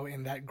Niro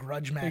in that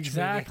Grudge match.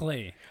 Exactly.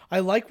 Movie. I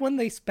like when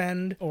they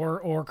spend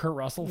Or Kurt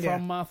Russell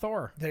from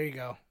Thor. There you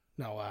go.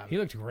 No, he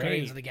looked great.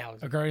 Guardians of the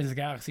Galaxy. Guardians of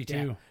the Galaxy too.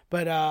 Yeah.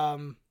 But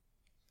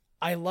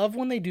I love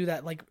when they do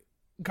that. Like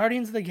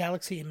Guardians of the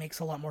Galaxy, it makes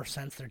a lot more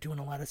sense. They're doing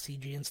a lot of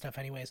CG and stuff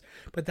anyways.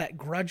 But that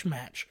Grudge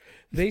match,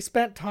 they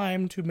spent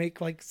time to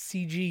make like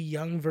CG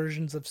young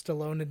versions of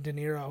Stallone and De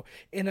Niro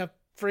in a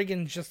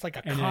friggin' just like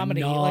a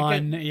comedy.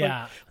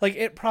 Like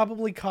it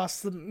probably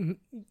cost them,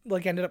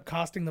 like ended up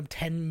costing them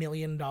 $10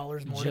 million more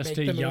just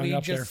to make the movie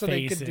up just so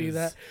they could do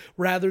that,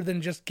 rather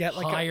than just get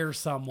like hire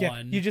someone.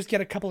 Yeah, you just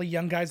get a couple of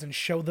young guys and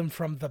show them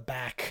from the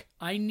back.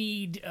 I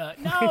need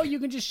no. You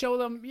can just show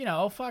them.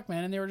 Fuck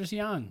man, and they were just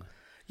young.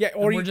 Yeah,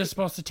 or we're just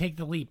supposed to take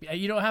the leap.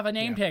 You don't have a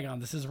name tag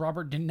on. This is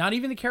not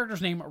even the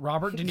character's name,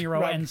 Robert De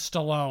Niro and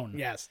Stallone.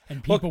 Yes.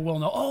 And people will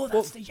know,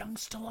 that's the young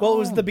Stallone. Well, it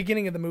was the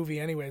beginning of the movie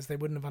anyways. They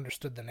wouldn't have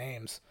understood the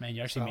names. Man,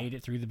 you actually made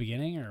it through the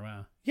beginning? Or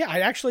wow. Yeah, I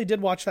actually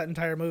did watch that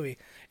entire movie.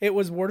 It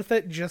was worth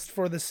it just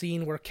for the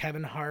scene where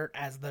Kevin Hart,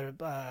 as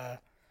the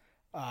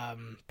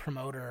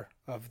promoter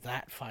of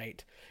that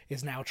fight,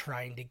 is now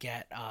trying to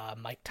get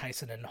Mike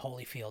Tyson and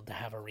Holyfield to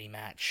have a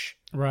rematch.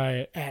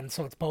 Right. And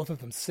so it's both of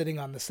them sitting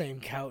on the same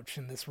couch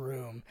in this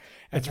room.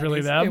 And it's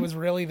really them? It was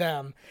really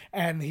them.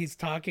 And he's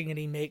talking and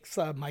he makes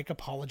Mike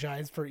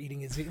apologize for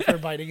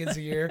biting his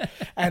ear.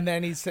 And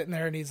then he's sitting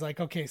there and he's like,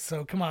 okay,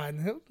 so come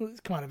on,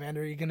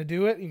 Evander, are you going to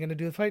do it? Are you going to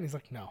do the fight? And he's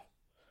like, no.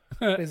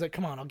 He's like,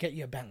 come on, I'll get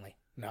you a Bentley.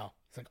 No.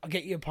 He's like, I'll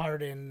get you a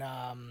part in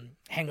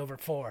Hangover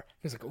 4.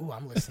 He's like, ooh,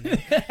 I'm listening.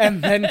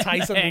 And then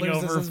Tyson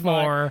loses his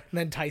mind. And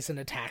then Tyson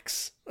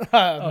attacks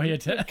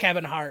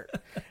Kevin Hart.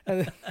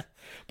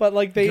 But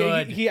like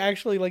he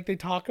actually like they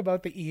talk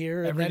about the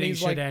ear. Everything and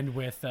then should end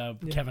with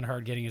Kevin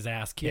Hart getting his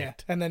ass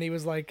kicked. Yeah. And then he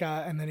was like,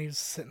 and then he was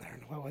sitting there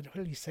and what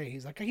did he say?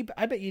 He's like,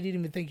 I bet you didn't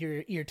even think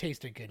your ear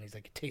tasted good. And he's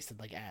like, it tasted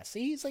like ass.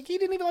 See? He's like, he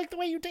didn't even like the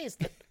way you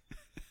tasted.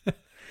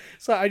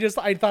 So I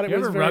thought it was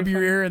ever very rub your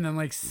funny. ear and then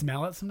like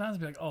smell it sometimes?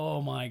 Be like,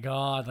 oh my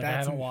god, like I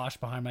haven't washed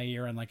behind my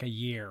ear in like a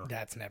year.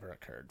 That's never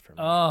occurred for me.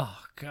 Oh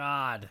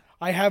god,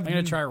 I'm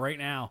gonna try it right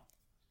now.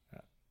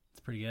 It's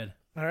pretty good.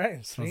 All right,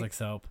 it smells like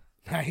soap.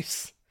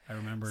 Nice. I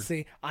remembered.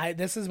 See,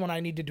 this is when I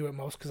need to do it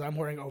most because I'm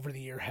wearing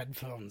over-the-ear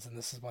headphones, and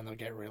this is when they'll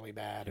get really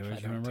bad. Do you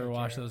remember to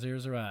wash those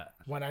ears or what?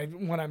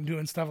 When I'm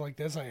doing stuff like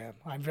this, I am.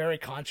 I'm very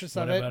conscious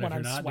of what it about when if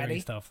I'm you're not sweaty.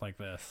 Doing stuff like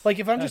this, like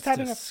if I'm That's just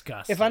having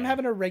disgusting. if I'm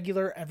having a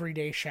regular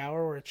everyday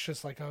shower where it's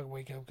just like, oh,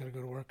 wake up, gotta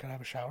go to work, gotta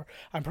have a shower,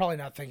 I'm probably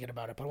not thinking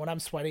about it. But when I'm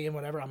sweaty and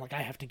whatever, I'm like,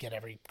 I have to get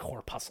every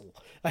corpuscle.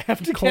 I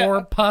have to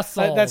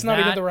corpuscle. That's not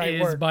even the right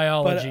is word.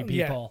 Biology, but,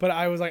 people. Yeah, but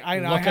I was like, I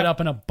know. Look it up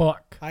in a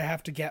book. I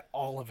have to get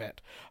all of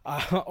it,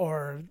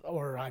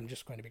 or I'm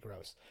just going to be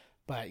gross.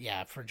 But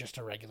yeah, for just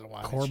a regular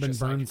one, Corbin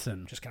Burnson.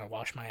 Like, just gonna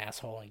wash my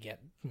asshole and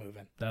get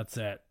moving. That's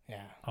it.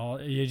 Yeah. All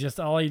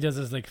he does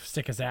is like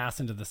stick his ass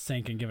into the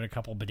sink and give it a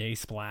couple bidet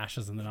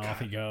splashes, and then off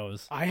he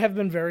goes. I have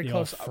been very the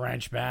close. Old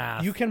French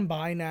bath. You can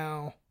buy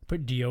now.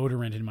 Put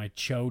deodorant in my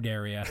chode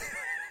area.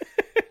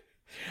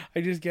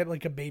 I just get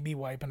like a baby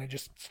wipe and I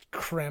just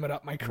cram it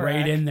up my crack.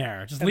 Right in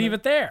there. Just leave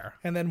it there.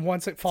 And then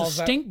once it falls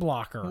out, stink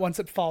blocker. Once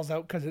it falls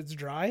out because it's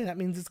dry, that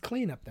means it's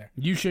clean up there.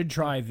 You should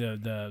try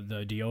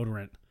the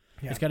deodorant.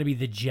 Yeah. It's got to be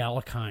the gel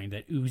kind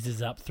that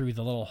oozes up through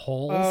the little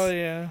holes. Oh,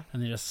 yeah.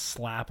 And they just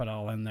slap it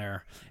all in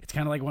there. It's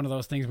kind of like one of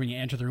those things when you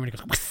enter the room and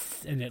it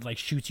goes, and it like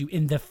shoots you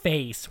in the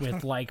face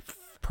with like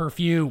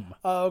perfume.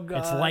 Oh, God.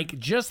 It's like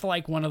just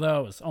like one of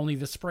those, only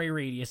the spray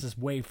radius is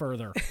way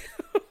further.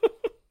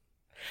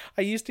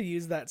 I used to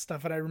use that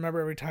stuff, and I remember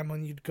every time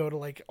when you'd go to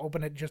like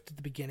open it just at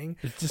the beginning,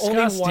 it's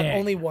disgusting.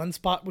 Only one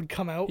spot would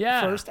come out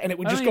first, and it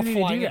would just go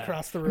flying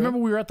across the room. I remember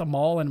we were at the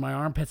mall, and my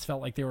armpits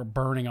felt like they were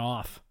burning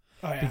off.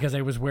 Oh, yeah. Because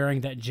I was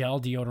wearing that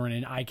gel deodorant,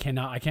 and I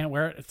can't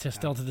wear it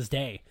still to this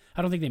day.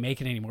 I don't think they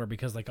make it anymore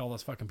because like all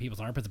those fucking people's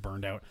armpits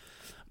burned out.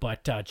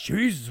 But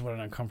Jesus, what an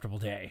uncomfortable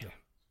day.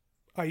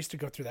 I used to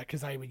go through that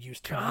because I would use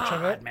too much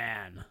of it.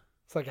 Man.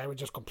 It's like I would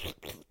just go.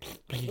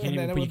 Like you And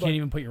then it you would, can't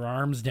even put your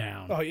arms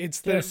down. Oh,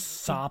 it's They're the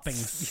sopping,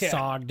 yeah,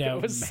 sogged it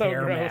out was so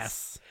hair gross.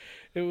 mess.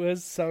 It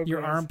was so Your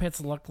gross.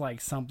 armpits look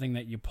like something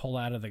that you pull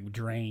out of the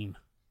drain.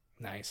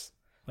 Nice.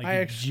 Like I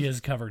actually-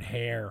 jizz-covered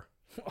hair.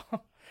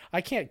 I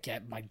can't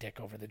get my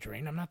dick over the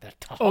drain. I'm not that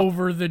tall.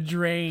 Over the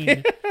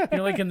drain.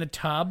 You're like in the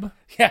tub.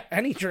 Yeah,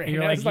 any drain. And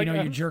you're I like,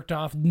 was you jerked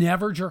off.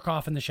 Never jerk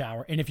off in the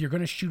shower. And if you're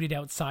going to shoot it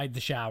outside the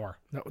shower.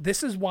 No,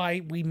 this is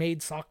why we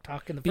made Sock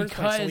Talk in the first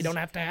place, so we don't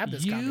have to have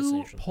this you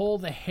conversation. pull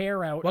the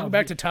hair out. Welcome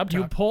back to Tub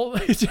You Talk. pull...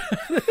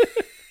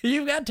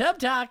 You've got tub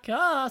talk.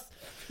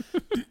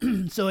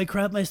 So I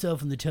crapped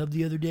myself in the tub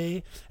the other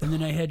day, and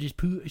then I had to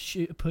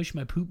push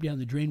my poop down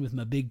the drain with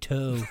my big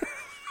toe. Has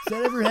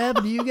that ever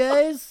happened to you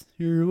guys?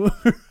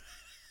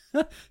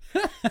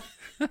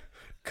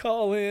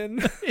 Call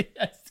in.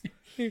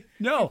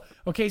 No.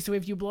 Okay, so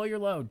if you blow your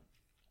load,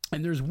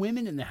 and there's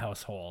women in the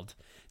household,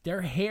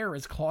 their hair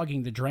is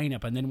clogging the drain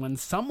up, and then when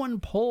someone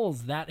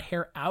pulls that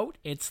hair out,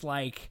 it's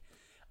like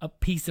a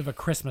piece of a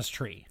Christmas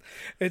tree.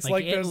 It's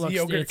like it those looks-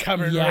 yogurt it's-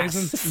 covered yes,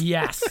 raisins.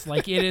 Yes,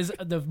 like it is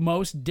the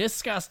most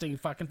disgusting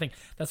fucking thing.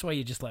 That's why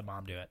you just let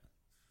mom do it.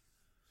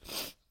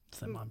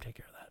 Just let mom take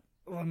care of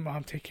that. Let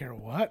Mom take care of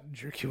what?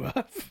 Jerk you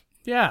up?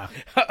 Yeah.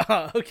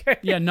 Okay.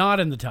 Yeah, not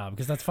in the tub,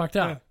 because that's fucked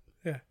up.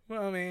 Yeah.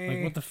 Mommy.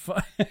 Like, what the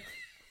fuck?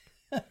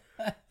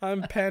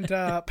 I'm pent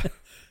up.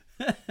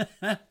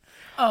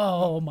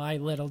 Oh, my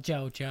little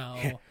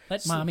Jojo.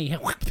 Let mommy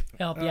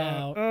help you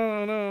out.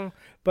 Oh no.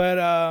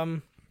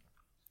 But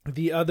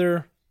the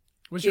other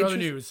What's your other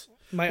interest- news?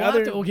 my We'll have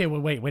other to- okay,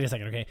 well, wait a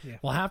second, okay?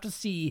 We'll have to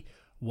see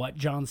what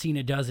John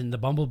Cena does in the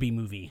Bumblebee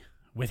movie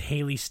with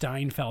Haley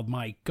Steinfeld.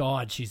 My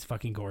God, she's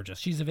fucking gorgeous.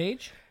 She's of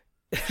age?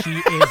 She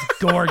is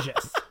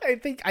gorgeous. I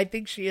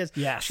think she is.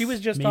 Yes, She was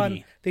just maybe.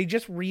 on. They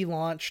just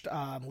relaunched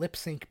Lip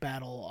Sync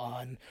Battle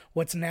on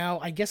what's now.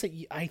 I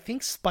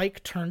think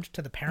Spike turned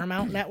to the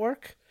Paramount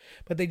Network,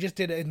 but they just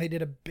did it, and they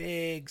did a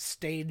big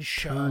stage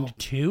show. Turned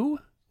two?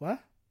 What?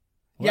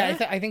 What?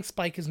 Yeah, I think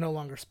Spike is no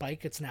longer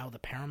Spike. It's now the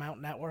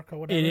Paramount Network or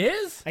whatever. It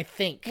is? I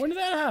think. When did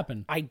that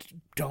happen? I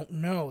don't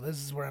know. This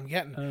is where I'm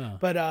getting. Oh.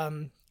 But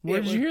Where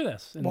it did you was- hear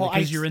this? And Well,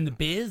 because you're in the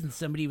biz and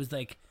somebody was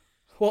like,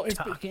 Well, it's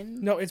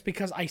talking? no, it's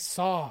because I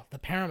saw the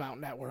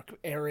Paramount Network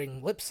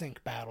airing Lip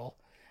Sync Battle,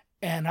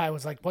 and I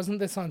was like, wasn't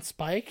this on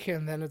Spike?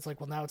 And then it's like,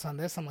 well, now it's on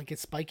this. I'm like, is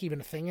Spike even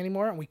a thing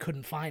anymore? And we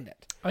couldn't find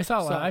it. I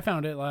saw So- I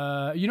found it.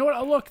 You know what?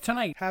 Oh, look,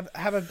 tonight. Have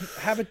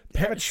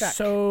a check.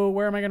 So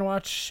where am I going to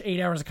watch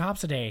 8 hours of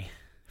Cops a day?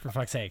 For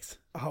fuck's sakes.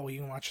 Oh, well, you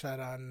can watch that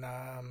on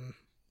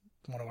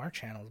one of our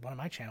channels. One of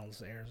my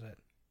channels airs it.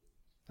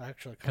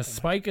 Actually, Because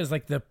Spike is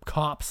like the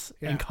Cops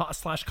Yeah. and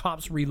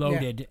Cops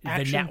Reloaded, Yeah,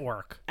 the Action-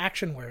 network.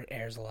 Action where it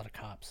airs a lot of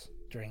Cops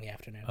during the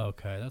afternoon.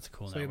 Okay, that's a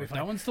cool. So you'll be network. fine.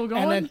 That one's still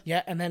going?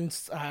 And then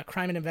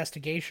Crime and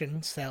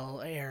Investigation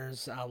Cell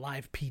airs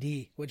Live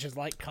PD, which is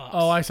like Cops.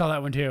 Oh, I saw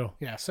that one too.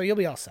 yeah. So you'll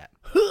be all set.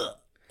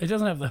 It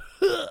doesn't have the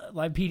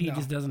Live PD.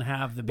 Just doesn't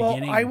have the Well,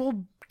 beginning. I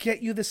will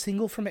get you the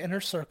single from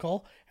Inner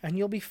Circle, and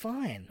you'll be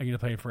fine. I'm gonna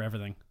play it for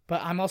everything.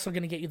 But I'm also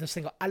gonna get you the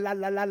single "A la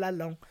la la la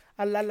long,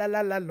 a la la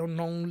la la long,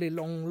 long,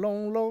 long,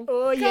 long, long."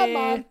 Oh, Come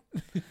yeah.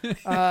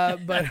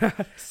 on.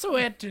 But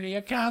Sweat till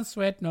you can't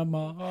sweat no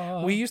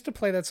more. we used to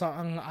play that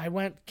song. I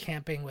went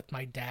camping with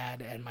my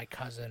dad and my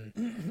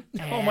cousin.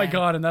 Oh my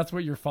God! And that's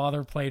what your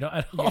father played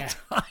at all Yeah.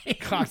 times.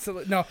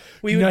 Constantly. No,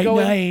 we would Night go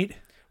in. night.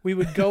 We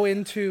would go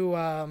into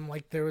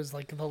like there was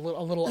like a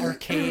little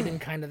arcade in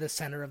kind of the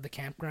center of the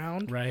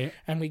campground, Right.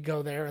 And we'd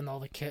go there, and all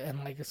the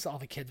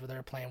kids were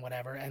there playing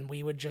whatever, and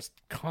we would just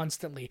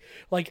constantly,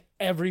 like,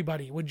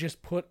 everybody would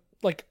just put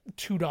like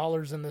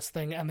 $2 in this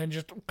thing, and then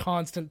just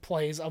constant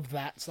plays of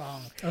that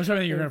song. I was hoping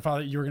that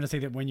you were gonna say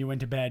that when you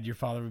went to bed, your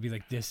father would be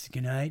like, "This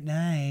good night,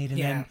 and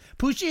then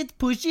push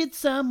it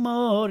some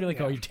more." You're like,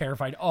 "Oh, you're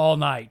terrified all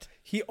night."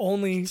 He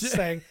only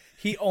sang.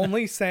 He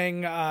only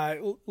sang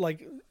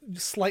like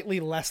slightly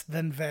less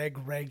than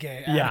vague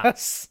reggae. at Yeah.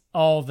 us.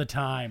 All the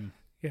time.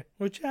 Yeah.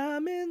 Well,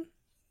 jamming.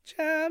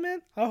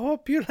 I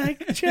hope you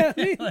like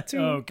jamming too.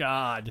 Oh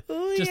God!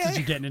 Oh, Just as yeah.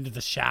 you're getting into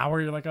the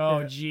shower, you're like,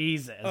 "Oh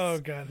Jesus!" Oh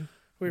god,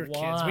 we were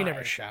kids. We never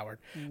Why? showered.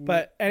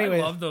 But anyway,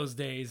 I love those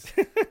days.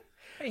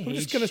 I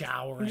hate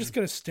showering. I'm just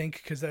gonna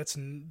stink because that's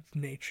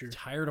nature.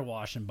 tired of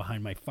washing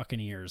behind my fucking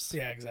ears.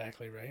 Yeah,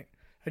 exactly right.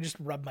 I just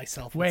rub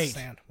myself Wait. with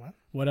sand. What?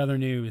 What other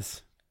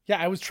news? Yeah,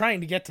 I was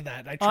trying to get to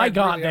that. I tried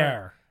got really hard.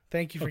 there.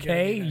 Thank you for Okay,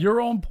 getting me there.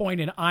 your own point,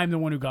 and I'm the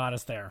one who got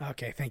us there.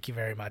 Okay, thank you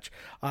very much.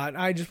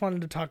 I just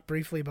wanted to talk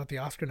briefly about the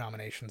Oscar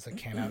nominations that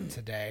came out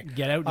today.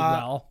 Get Out did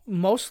well.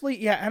 Mostly,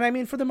 yeah, and I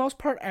mean, for the most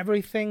part,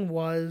 everything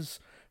was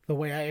the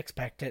way I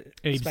expected.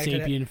 Abe expected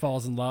it. Sapien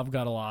Falls in Love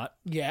got a lot.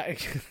 Yeah.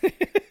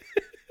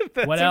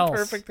 That's What a else?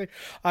 perfect thing.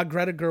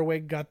 Greta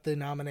Gerwig got the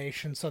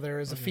nomination, so there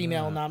is a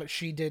female nominee.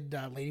 She did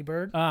Lady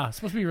Bird. It's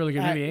supposed to be a really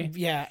good movie. Eh?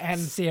 Yeah, and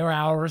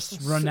Sarah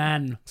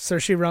Ronan.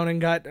 Saoirse Ronan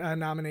got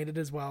nominated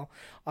as well.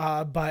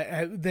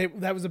 But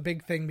that was a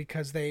big thing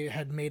because they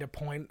had made a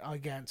point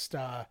against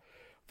the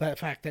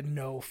fact that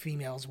no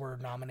females were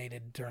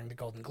nominated during the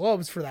Golden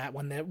Globes for that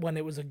when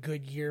it was a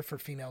good year for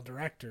female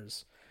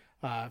directors.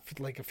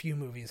 Like a few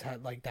movies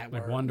had like that.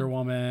 Like were, Wonder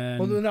Woman.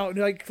 Well, no,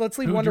 like let's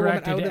leave Who Wonder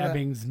Woman directed out of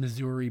Ebbing's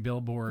Missouri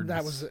billboards?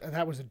 that was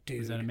a dude.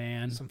 Was that a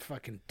man? Some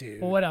fucking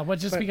dude. Well, what else? What,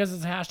 just because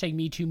it's a hashtag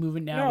Me Too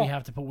movement now, No. we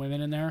have to put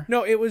women in there?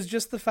 No, it was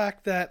just the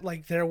fact that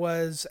like there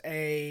was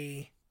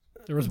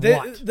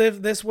what?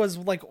 This was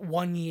like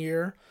 1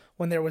 year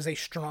when there was a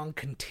strong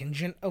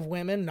contingent of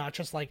women, not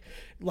just like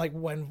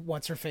when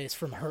what's her face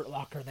from Hurt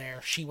Locker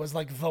there, she was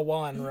like the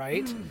one,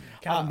 right?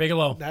 Catherine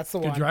Bigelow. That's the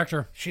Good one.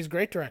 director. She's a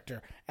great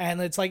director, and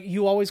it's like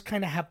you always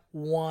kind of have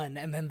one,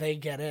 and then they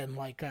get in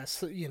like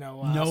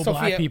No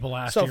black people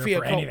last year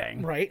for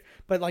anything, right?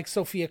 But like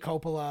Sofia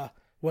Coppola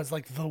was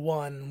like the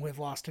one with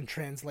Lost in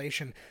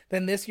Translation.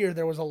 Then this year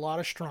there was a lot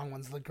of strong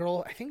ones. The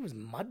girl, I think it was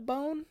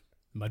Mudbone.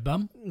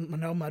 Mudbum?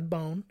 No,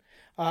 Mudbone.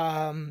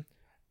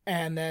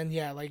 And then,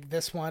 yeah, like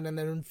this one and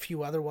then a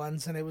few other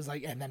ones. And it was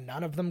like, and then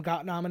none of them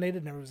got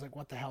nominated. And everyone was like,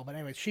 what the hell? But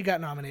anyway, she got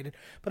nominated.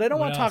 But I don't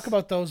want to talk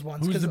about those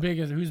ones.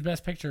 Who's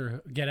best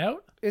picture? Get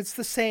Out? It's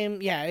the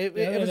same. Yeah. It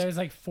was, there's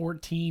like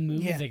 14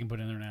 movies they can put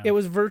in there now. It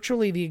was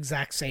virtually the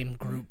exact same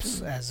groups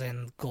as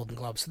in Golden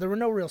Globes. So there were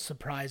no real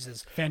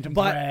surprises. Phantom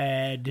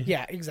Thread.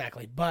 Yeah,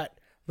 exactly. But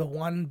the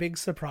one big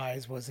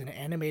surprise was an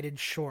animated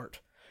short.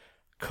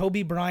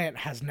 Kobe Bryant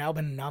has now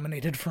been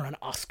nominated for an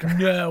Oscar.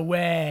 No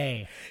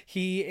way.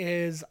 He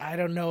is, I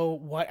don't know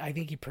what, I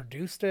think he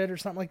produced it or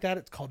something like that.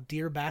 It's called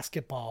Dear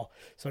Basketball.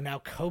 So now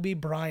Kobe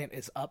Bryant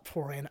is up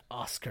for an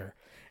Oscar.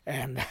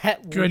 And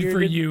that Good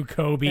for you,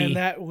 Kobe. And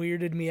that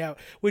weirded me out,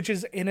 which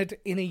is in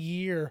a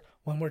year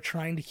when we're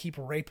trying to keep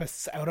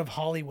rapists out of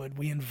Hollywood.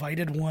 We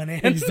invited one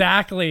in.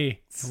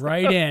 Exactly.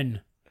 Right in.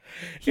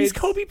 He's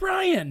Kobe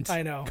Bryant.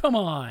 I know. Come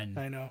on.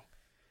 I know.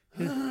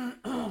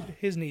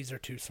 His knees are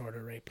too sore to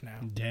rape now.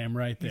 Damn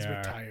right they He's are.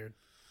 retired.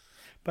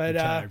 But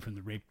retired from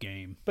the rape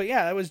game. But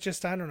yeah, that was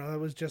just, I don't know, that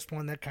was just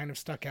one that kind of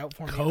stuck out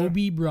for me.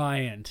 Kobe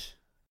Bryant.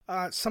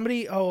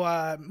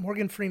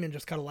 Morgan Freeman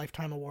just got a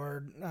Lifetime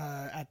Award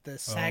at the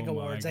SAG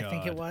Awards, I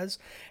think it was.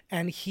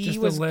 And he just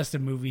was... the list of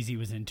movies he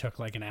was in took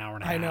like an hour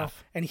and a half. I know.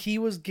 And he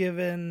was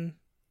given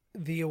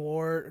the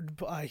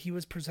award. He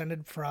was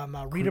presented from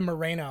Rita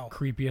Moreno.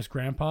 Creepiest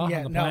grandpa on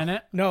the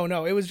planet?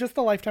 No. It was just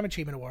the Lifetime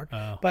Achievement Award.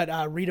 Oh. But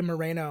Rita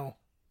Moreno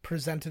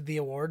presented the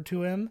award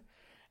to him.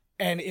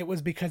 And it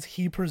was because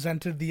he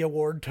presented the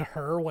award to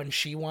her when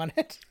she won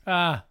it.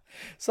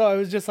 So I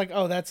was just like,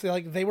 oh, that's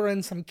like, they were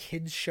in some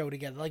kids show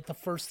together. Like the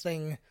first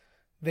thing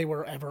they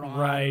were ever on.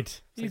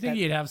 Right. You think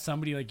you'd have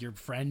somebody like your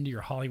friend,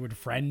 your Hollywood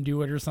friend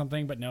do it or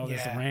something, but no,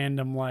 this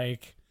random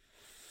like...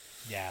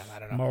 Yeah, I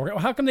don't know.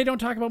 How come they don't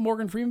talk about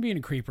Morgan Freeman being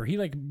a creeper? He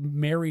like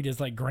married his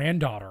like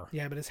granddaughter.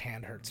 Yeah, but his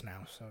hand hurts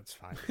now, so it's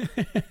fine.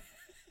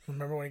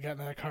 Remember when he got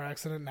in that car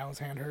accident? Now his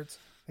hand hurts.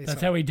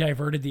 That's how he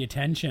diverted the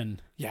attention.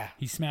 Yeah,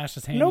 he smashed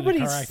his hand in a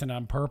car accident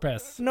on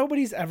purpose.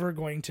 Nobody's ever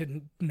going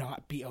to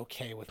not be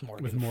okay with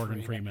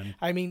Morgan Freeman.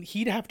 I mean,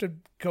 he'd have to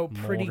go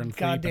pretty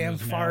goddamn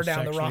far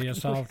down the rock.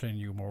 Assaulting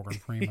you, Morgan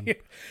Freeman.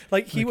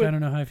 Like he would. I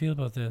don't know how I feel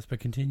about this, but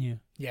continue.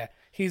 Yeah,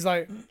 he's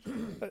like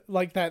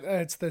that.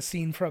 It's the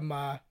scene from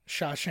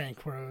Shawshank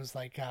where it was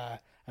like,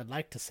 I'd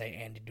like to say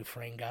Andy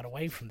Dufresne got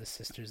away from the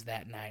sisters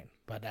that night,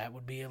 but that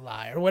would be a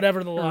lie, or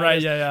whatever the lie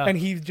is. Yeah. And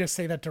he'd just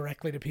say that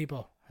directly to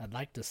people. I'd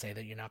like to say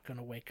that you're not going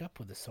to wake up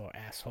with a sore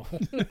asshole.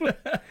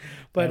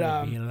 But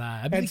that would be a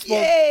lie. And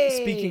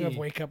speaking of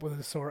wake up with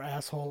a sore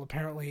asshole,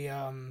 apparently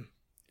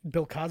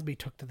Bill Cosby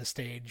took to the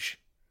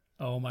stage.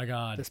 Oh my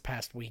God! This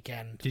past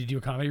weekend, did he do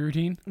a comedy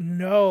routine?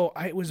 No,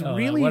 it was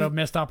really what a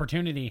missed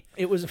opportunity.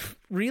 It was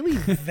really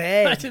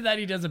vague. Imagine that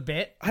he does a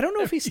bit. I don't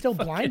know if he's still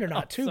blind or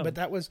not, too. But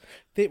it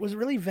was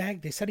really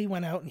vague. They said he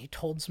went out and he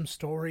told some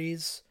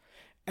stories,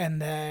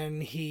 and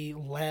then he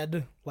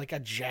led like a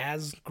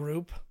jazz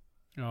group.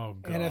 Oh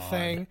God! In a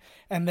thing,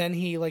 and then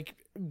he like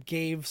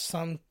gave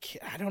some,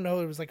 I don't know,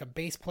 it was like a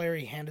bass player.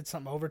 He handed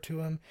something over to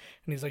him,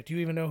 and he's like, "Do you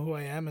even know who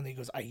I am?" And he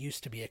goes, "I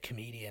used to be a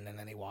comedian." And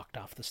then he walked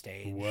off the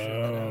stage.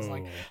 Whoa! And I was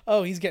like,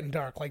 "Oh, he's getting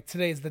dark. Like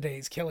today's the day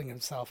he's killing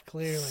himself."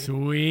 Clearly,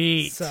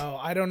 sweet. So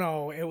I don't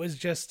know. It was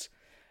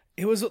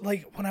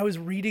like when I was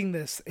reading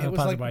this, it was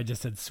like I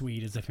just said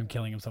 "sweet" as if him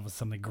killing himself was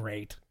something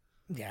great.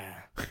 Yeah,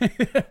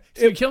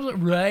 so he kills it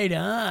right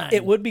on.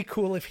 It would be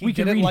cool if we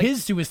could read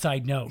his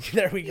suicide note.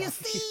 There we go.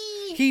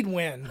 He'd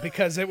win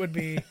because it would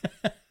be.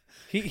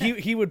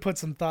 He would put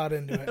some thought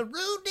into it.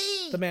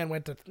 Rudy. The man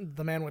went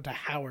to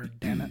Howard.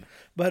 Damn it.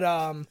 But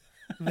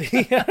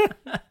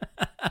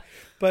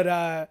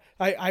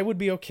I would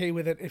be okay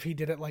with it if he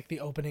did it like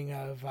the opening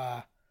of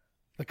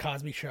the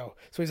Cosby Show.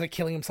 So he's like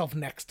killing himself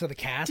next to the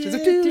cast. He's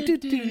like,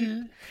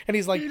 and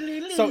he's like,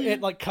 so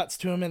it like cuts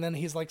to him, and then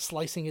he's like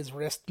slicing his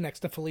wrist next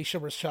to Felicia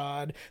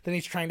Rashad. Then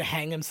he's trying to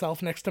hang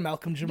himself next to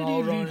Malcolm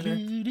Jamal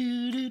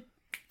Warner.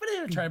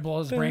 Try to blow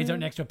his brains out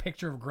next to a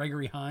picture of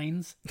Gregory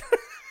Hines.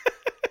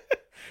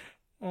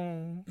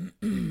 Oh,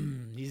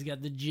 he's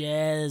got the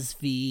jazz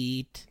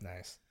feet.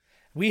 Nice.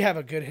 We have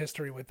a good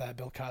history with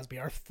Bill Cosby.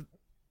 Our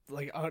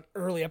like an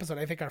early episode.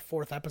 I think our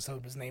 4th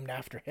episode was named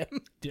after him.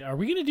 Are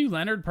we going to do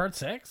Leonard Part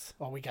 6?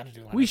 Well, we got to do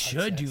Leonard We Part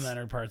should 6. do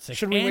Leonard Part 6.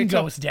 Should we and wait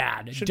till- Ghost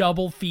Dad.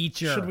 Double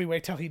feature. Should we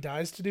wait till he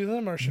dies to do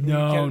them, or should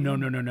No.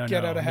 we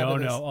get out ahead of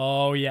this?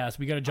 Oh, yes.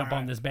 We got to jump All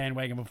on right. this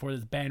bandwagon before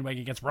this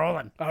bandwagon gets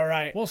rolling. All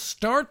right. We'll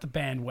start the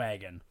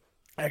bandwagon.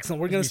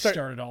 Excellent. We're going to start.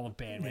 started all the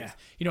bandwagons. Yeah.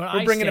 You know what We're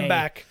I bringing say? him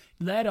back.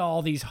 Let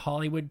all these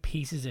Hollywood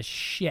pieces of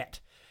shit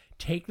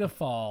take the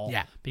fall.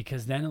 Yeah.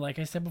 Because then, like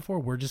I said before,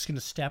 we're just going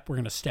to step. We're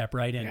going to step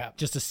right in. Yeah.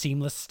 Just a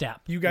seamless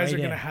step. You guys right are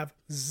going to in. have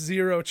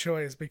zero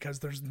choice because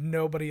there's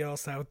nobody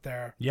else out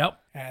there. Yep.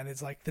 And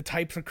it's like the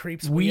types of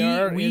creeps We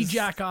are.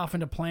 jack off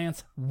into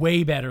plants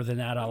way better than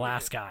that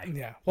last guy.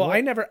 Yeah. Well,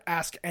 I never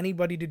ask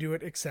anybody to do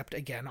it except,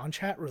 again, on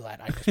chat roulette.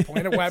 I just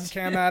point a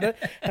webcam at it,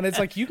 and it's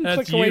like, you can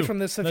click away from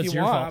this if That's you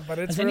your want, fault. but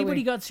it's Has really...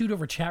 anybody got sued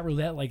over chat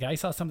roulette? Like, I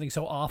saw something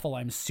so awful,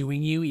 I'm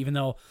suing you, even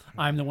though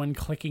I'm the one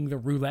clicking the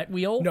roulette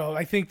wheel. No,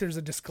 I think there's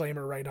a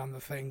disclaimer right on the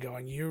thing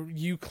going,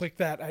 you click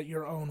that at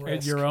your own risk.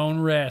 At your own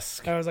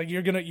risk. I was like,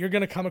 you're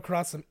gonna come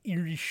across some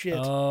eerie shit.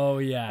 Oh,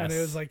 yes. And it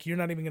was like, you're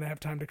not even gonna have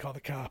time to call the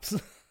cops.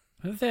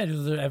 If there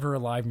is ever a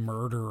live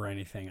murder or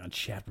anything on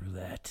chat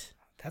roulette?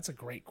 That's a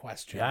great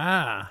question.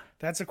 Yeah.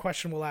 That's a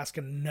question we'll ask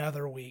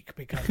another week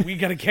because we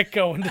got to get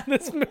going to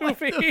this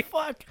movie.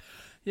 Fuck.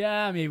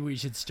 Yeah, maybe we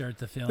should start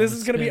the film. This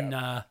is gonna be been,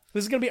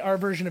 this is gonna be our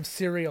version of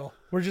Serial.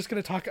 We're just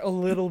gonna talk a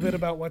little bit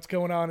about what's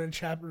going on in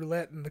chat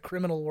roulette and the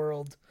criminal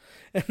world,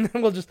 and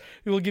then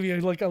we'll give you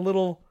like a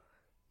little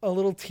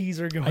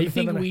teaser going. I for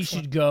think the we next should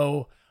one.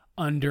 go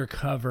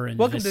undercover in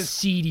Welcome the to-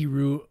 seedy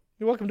route.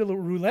 You're welcome to the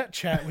roulette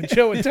chat with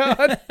Joe and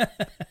Todd.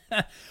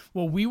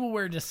 Well, we will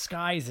wear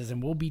disguises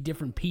and we'll be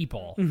different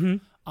people.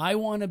 I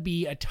want to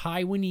be a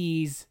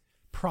Taiwanese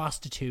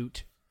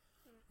prostitute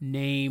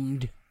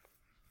named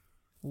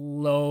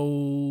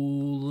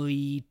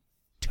Loli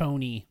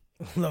Tony.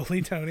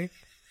 Lowly Tony.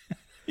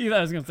 You thought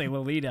I was going to say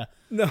Lolita.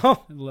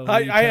 No,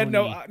 Lowly I had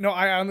Tony. no.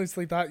 I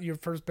honestly thought your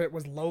first bit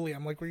was lowly.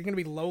 I'm like, were you going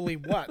to be lowly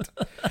what?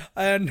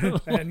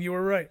 and you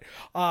were right.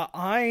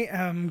 I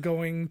am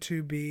going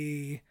to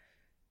be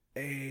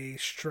a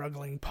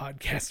struggling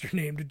podcaster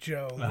named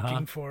Joe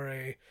looking for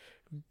a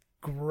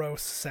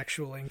gross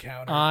sexual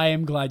encounter. I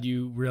am glad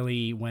you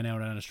really went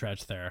out on a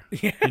stretch there.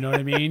 Yeah. You know what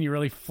I mean? You're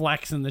really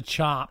flexing the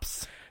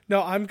chops.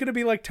 No, I'm going to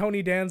be like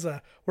Tony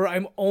Danza, where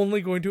I'm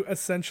only going to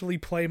essentially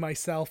play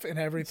myself in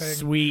everything.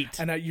 Sweet.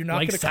 And you're not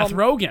like going to Seth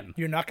Rogen.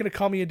 You're not going to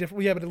call me a different.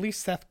 Well, yeah, but at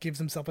least Seth gives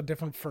himself a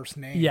different first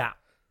name. Yeah.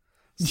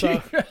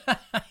 So,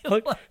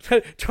 like,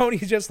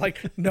 Tony's just like,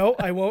 no,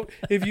 I won't.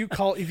 If you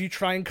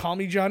try and call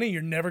me Johnny,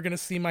 you're never gonna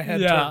see my head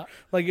Yeah. turn.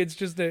 Like it's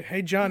just a,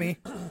 hey Johnny,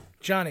 what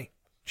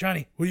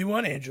do you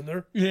want,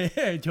 Angela?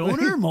 Yeah,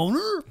 Toner,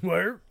 Moner.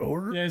 Where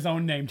order? Yeah, his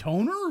own name,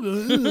 Toner.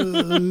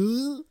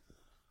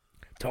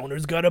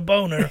 Toner's got a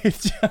boner.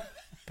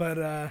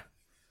 But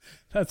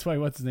That's why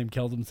what's his name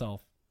killed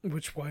himself.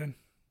 which one?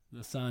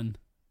 The son.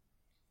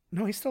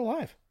 No, he's still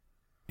alive.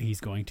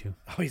 He's going to.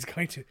 Oh, he's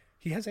going to.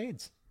 He has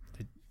AIDS.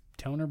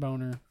 Toner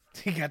boner.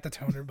 He got the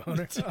toner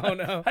boner. Oh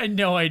no. I had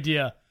no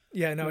idea.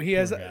 Yeah, no, he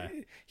has.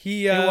 guy.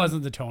 He It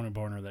wasn't the toner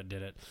boner that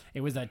did it.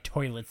 It was that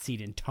toilet seat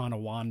in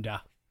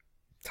Tonawanda.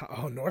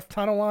 North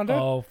Tonawanda.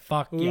 Oh,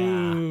 fuck yeah.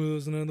 Ooh,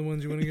 those are none of the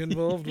ones you want to get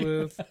involved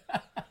with.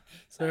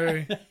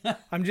 Sorry.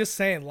 I'm just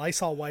saying,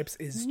 Lysol wipes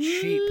is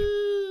cheap.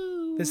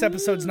 This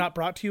episode's not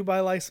brought to you by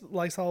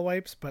Lysol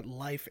wipes, but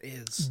life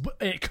is.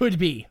 It could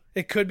be.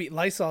 It could be.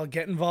 Lysol,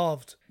 get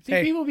involved. Think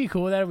Hey, people would be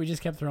cool with that if we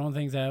just kept throwing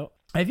things out?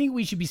 I think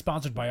we should be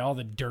sponsored by all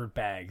the dirt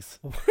bags.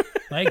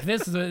 Like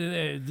this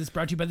is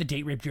brought to you by the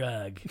date rape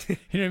drug.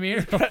 You know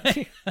what I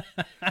mean?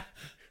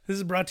 this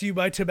is brought to you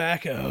by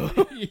tobacco.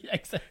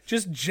 Exactly.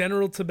 Just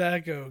general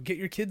tobacco. Get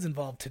your kids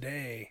involved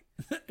today.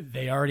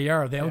 They already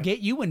are. They'll get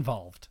you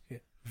involved.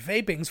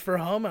 Vaping's for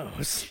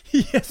homos.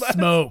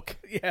 Smoke.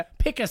 Yeah.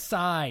 Pick a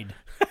side,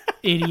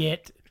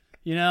 idiot.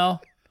 You know?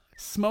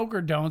 Smoke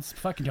or don't.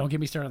 Fucking don't get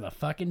me started on the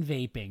fucking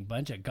vaping.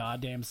 Bunch of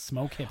goddamn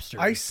smoke hipsters.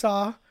 I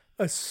saw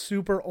a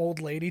super old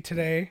lady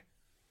today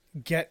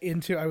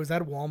I was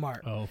at Walmart.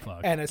 Oh fuck.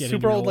 And a Get in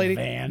super your old lady.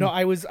 van. No,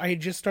 I had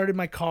just started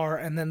my car,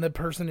 and then the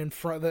person in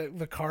front,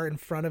 the car in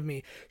front of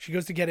me, she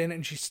goes to get in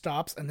and she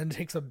stops and then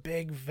takes a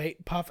big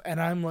vape puff,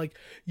 and I'm like,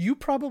 you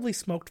probably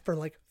smoked for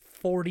like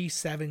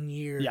 47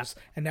 years, Yeah.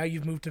 and now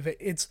you've moved to vape.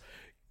 It's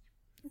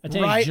I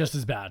think it's just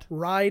as bad.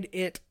 ride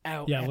it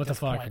out. Yeah, at what the this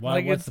fuck? point. What's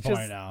Like, the it's point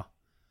just- now?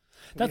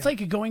 That's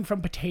like going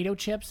from potato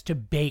chips to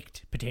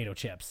baked potato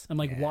chips. I'm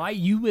like, why?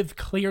 You have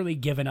clearly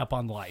given up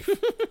on life.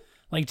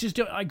 Like, just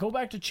I go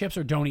back to chips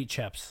or don't eat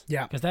chips.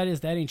 Yeah. Because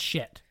that ain't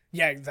shit.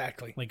 Yeah,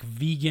 exactly. Like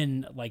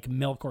vegan, like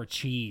milk or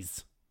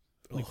cheese.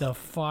 Like the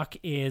fuck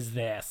is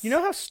this? You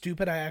know how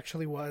stupid I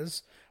actually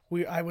was?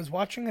 I was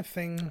watching a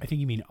thing. I think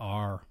you mean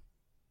R.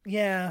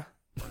 Yeah.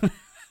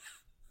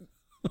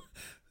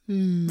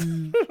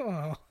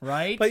 Oh.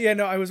 Right? But yeah,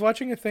 no, I was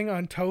watching a thing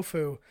on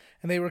tofu,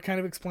 and they were kind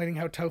of explaining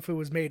how tofu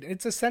was made.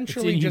 It's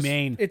essentially It's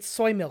inhumane. it's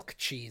soy milk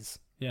cheese.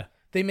 Yeah.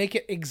 They make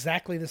it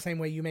exactly the same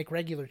way you make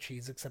regular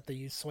cheese, except they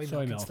use soy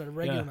milk instead of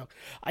regular milk.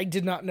 I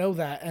did not know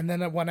that. And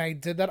then when I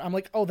did that, I'm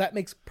like, oh, that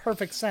makes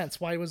perfect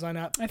sense. Why was I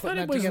not? I thought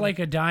it was like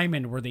a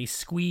diamond where they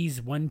squeeze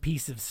one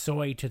piece of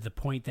soy to the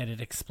point that it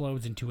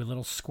explodes into a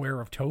little square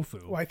of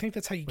tofu. Well, I think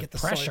that's how you get the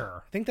pressure. soy.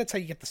 I think that's how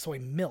you get the soy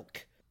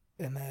milk.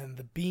 And then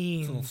the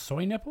beans. Little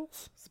soy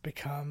nipples? Is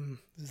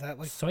that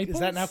like soy is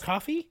that now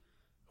coffee?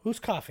 Who's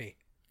coffee?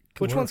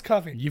 Which one's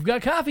coffee? You've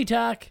got coffee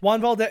talk. Juan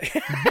Valdez.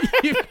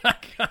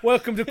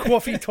 Welcome to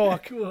Coffee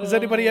Talk. Has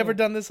anybody ever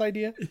done this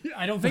idea?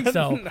 I don't think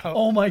so. No.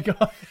 Oh my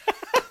God.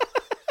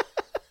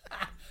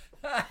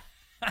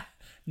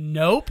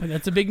 Nope.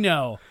 That's a big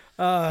no.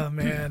 Oh,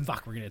 man.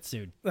 Fuck, we're going to get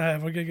sued. We're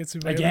going to get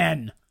sued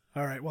again.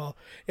 All right. Well,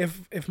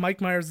 if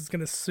Mike Myers is going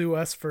to sue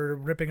us for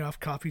ripping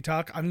off Coffee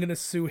Talk, I'm going to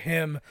sue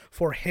him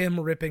for him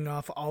ripping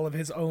off all of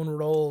his own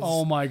roles.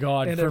 Oh my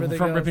God.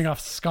 From ripping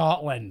off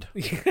Scotland.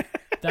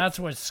 That's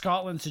what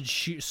Scotland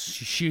should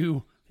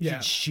shoehorn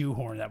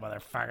that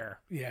motherfucker.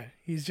 Yeah.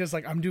 He's just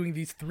like, I'm doing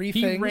these three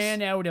things. He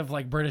ran out of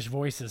like British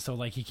voices, so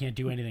like he can't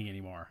do anything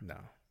anymore. No.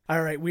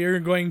 All right. We are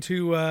going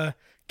to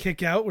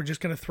kick out. We're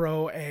just going to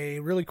throw a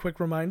really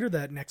quick reminder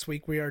that next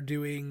week we are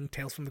doing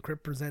Tales from the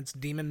Crypt Presents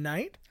Demon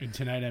Night. And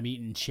tonight I'm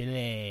eating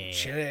chili.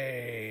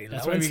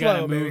 That's why we got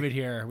to move it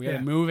here. We got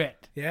to move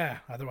it. Yeah.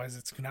 Otherwise,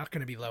 it's not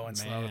going to be low and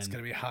slow. It's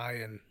going to be high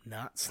and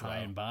not slow. High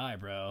and by,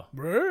 bro.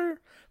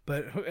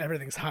 But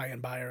everything's high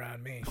and by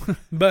around me.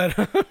 But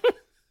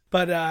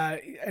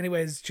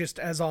anyways, just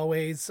as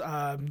always,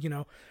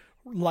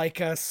 like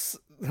us,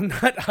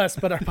 not us,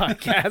 but our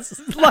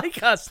podcast.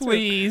 Like us,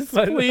 please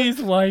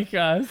like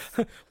us.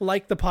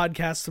 Like the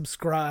podcast,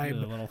 subscribe,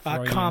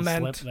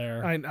 comment.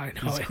 There. I know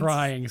he's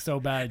crying so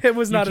bad. It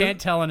was not. You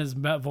can't tell in his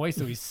voice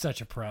that he's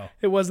such a pro.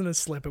 It wasn't a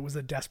slip. It was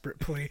a desperate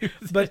plea.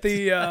 But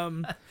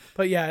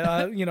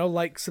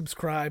like,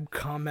 subscribe,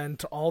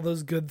 comment, all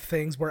those good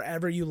things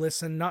wherever you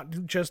listen.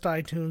 Not just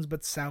iTunes,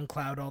 but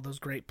SoundCloud. All those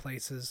great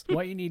places.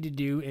 What you need to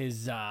do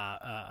is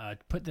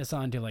put this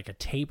onto like a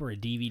tape or a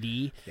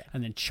DVD,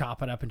 and then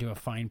chop it up into a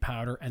fine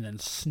powder and then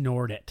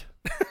snort it.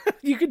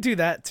 You could do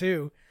that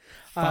too.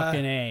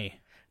 Fucking A.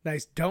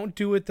 Nice. Don't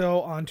do it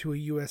though onto a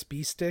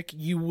USB stick.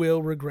 You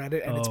will regret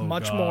it, and it's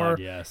much more.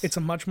 Yes. It's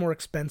a much more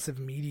expensive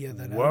media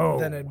than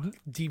a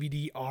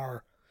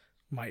DVD-R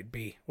might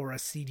be, or a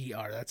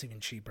CD-R. That's even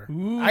cheaper.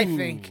 Ooh. I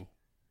think.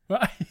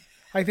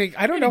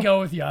 I don't know.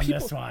 Go with you on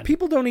this one.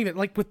 People don't even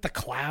like with the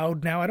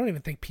cloud now. I don't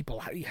even think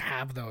people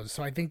have those.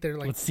 So I think they're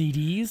like with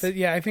CDs.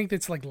 I think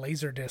it's like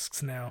laser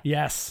discs now.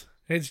 Yes.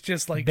 It's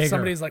just like bigger.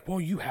 Somebody's like, "Well,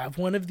 you have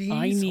one of these."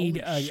 I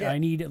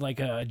need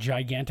like a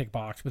gigantic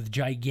box with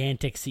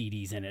gigantic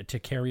CDs in it to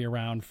carry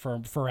around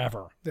for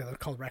forever. Yeah, they're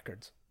called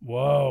records.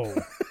 Whoa,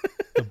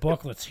 the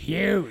booklet's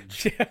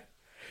huge. Yeah.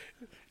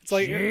 It's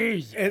like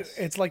Jesus.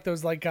 It's like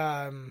those like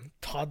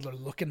toddler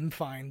looking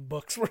fine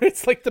books where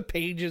it's like the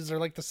pages are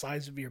like the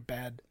size of your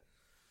bed.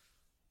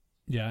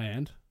 Yeah,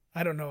 and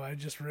I don't know. I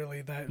just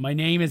really that my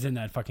name is in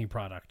that fucking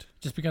product.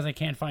 Just because I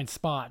can't find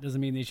Spot doesn't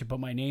mean they should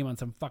put my name on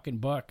some fucking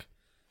book.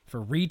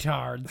 For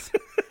retards.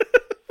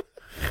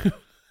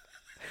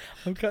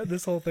 I'm cutting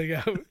this whole thing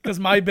out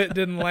because my bit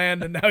didn't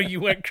land and now you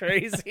went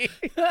crazy.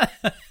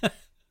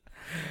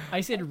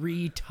 I said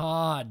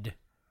retard.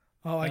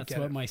 Oh, I get it. That's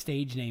what my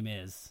stage name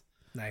is.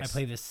 Nice. I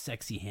play this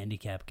sexy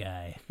handicap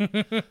guy.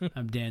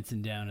 I'm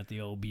dancing down at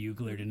the old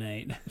bugler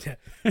tonight. Yeah.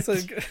 So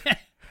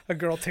a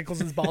girl tickles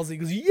his balls. He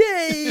goes,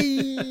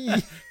 "Yay!"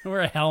 I wear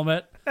a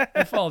helmet.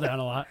 I fall down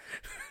a lot.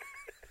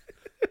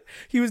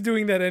 He was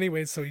doing that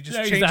anyway, so he just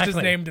changed his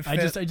name to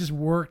fit. I just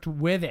worked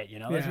with it,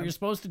 That's what you're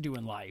supposed to do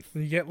in life.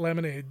 When you get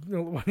lemonade,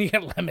 when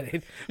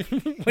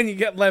you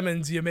get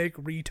lemons, you make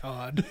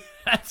retard.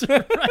 That's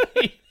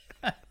right.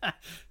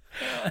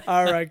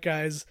 All right,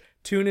 guys,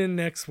 tune in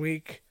next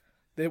week.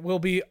 It will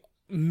be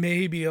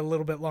maybe a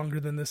little bit longer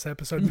than this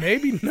episode,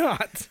 maybe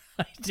not.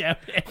 I doubt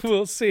it.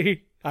 We'll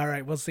see. All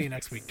right, we'll see you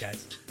next week,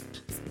 guys.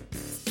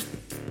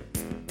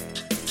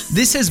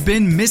 This has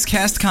been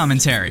Miscast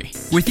Commentary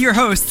with your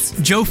hosts,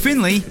 Joe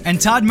Finley and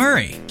Todd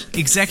Murray.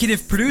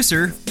 Executive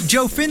producer,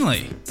 Joe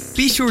Finley.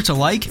 Be sure to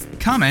like,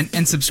 comment,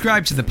 and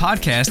subscribe to the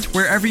podcast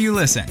wherever you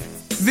listen.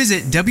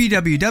 Visit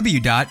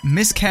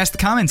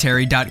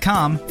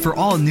www.miscastcommentary.com for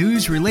all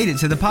news related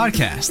to the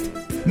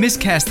podcast.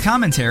 Miscast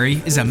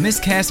Commentary is a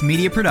Miscast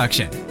media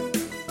production.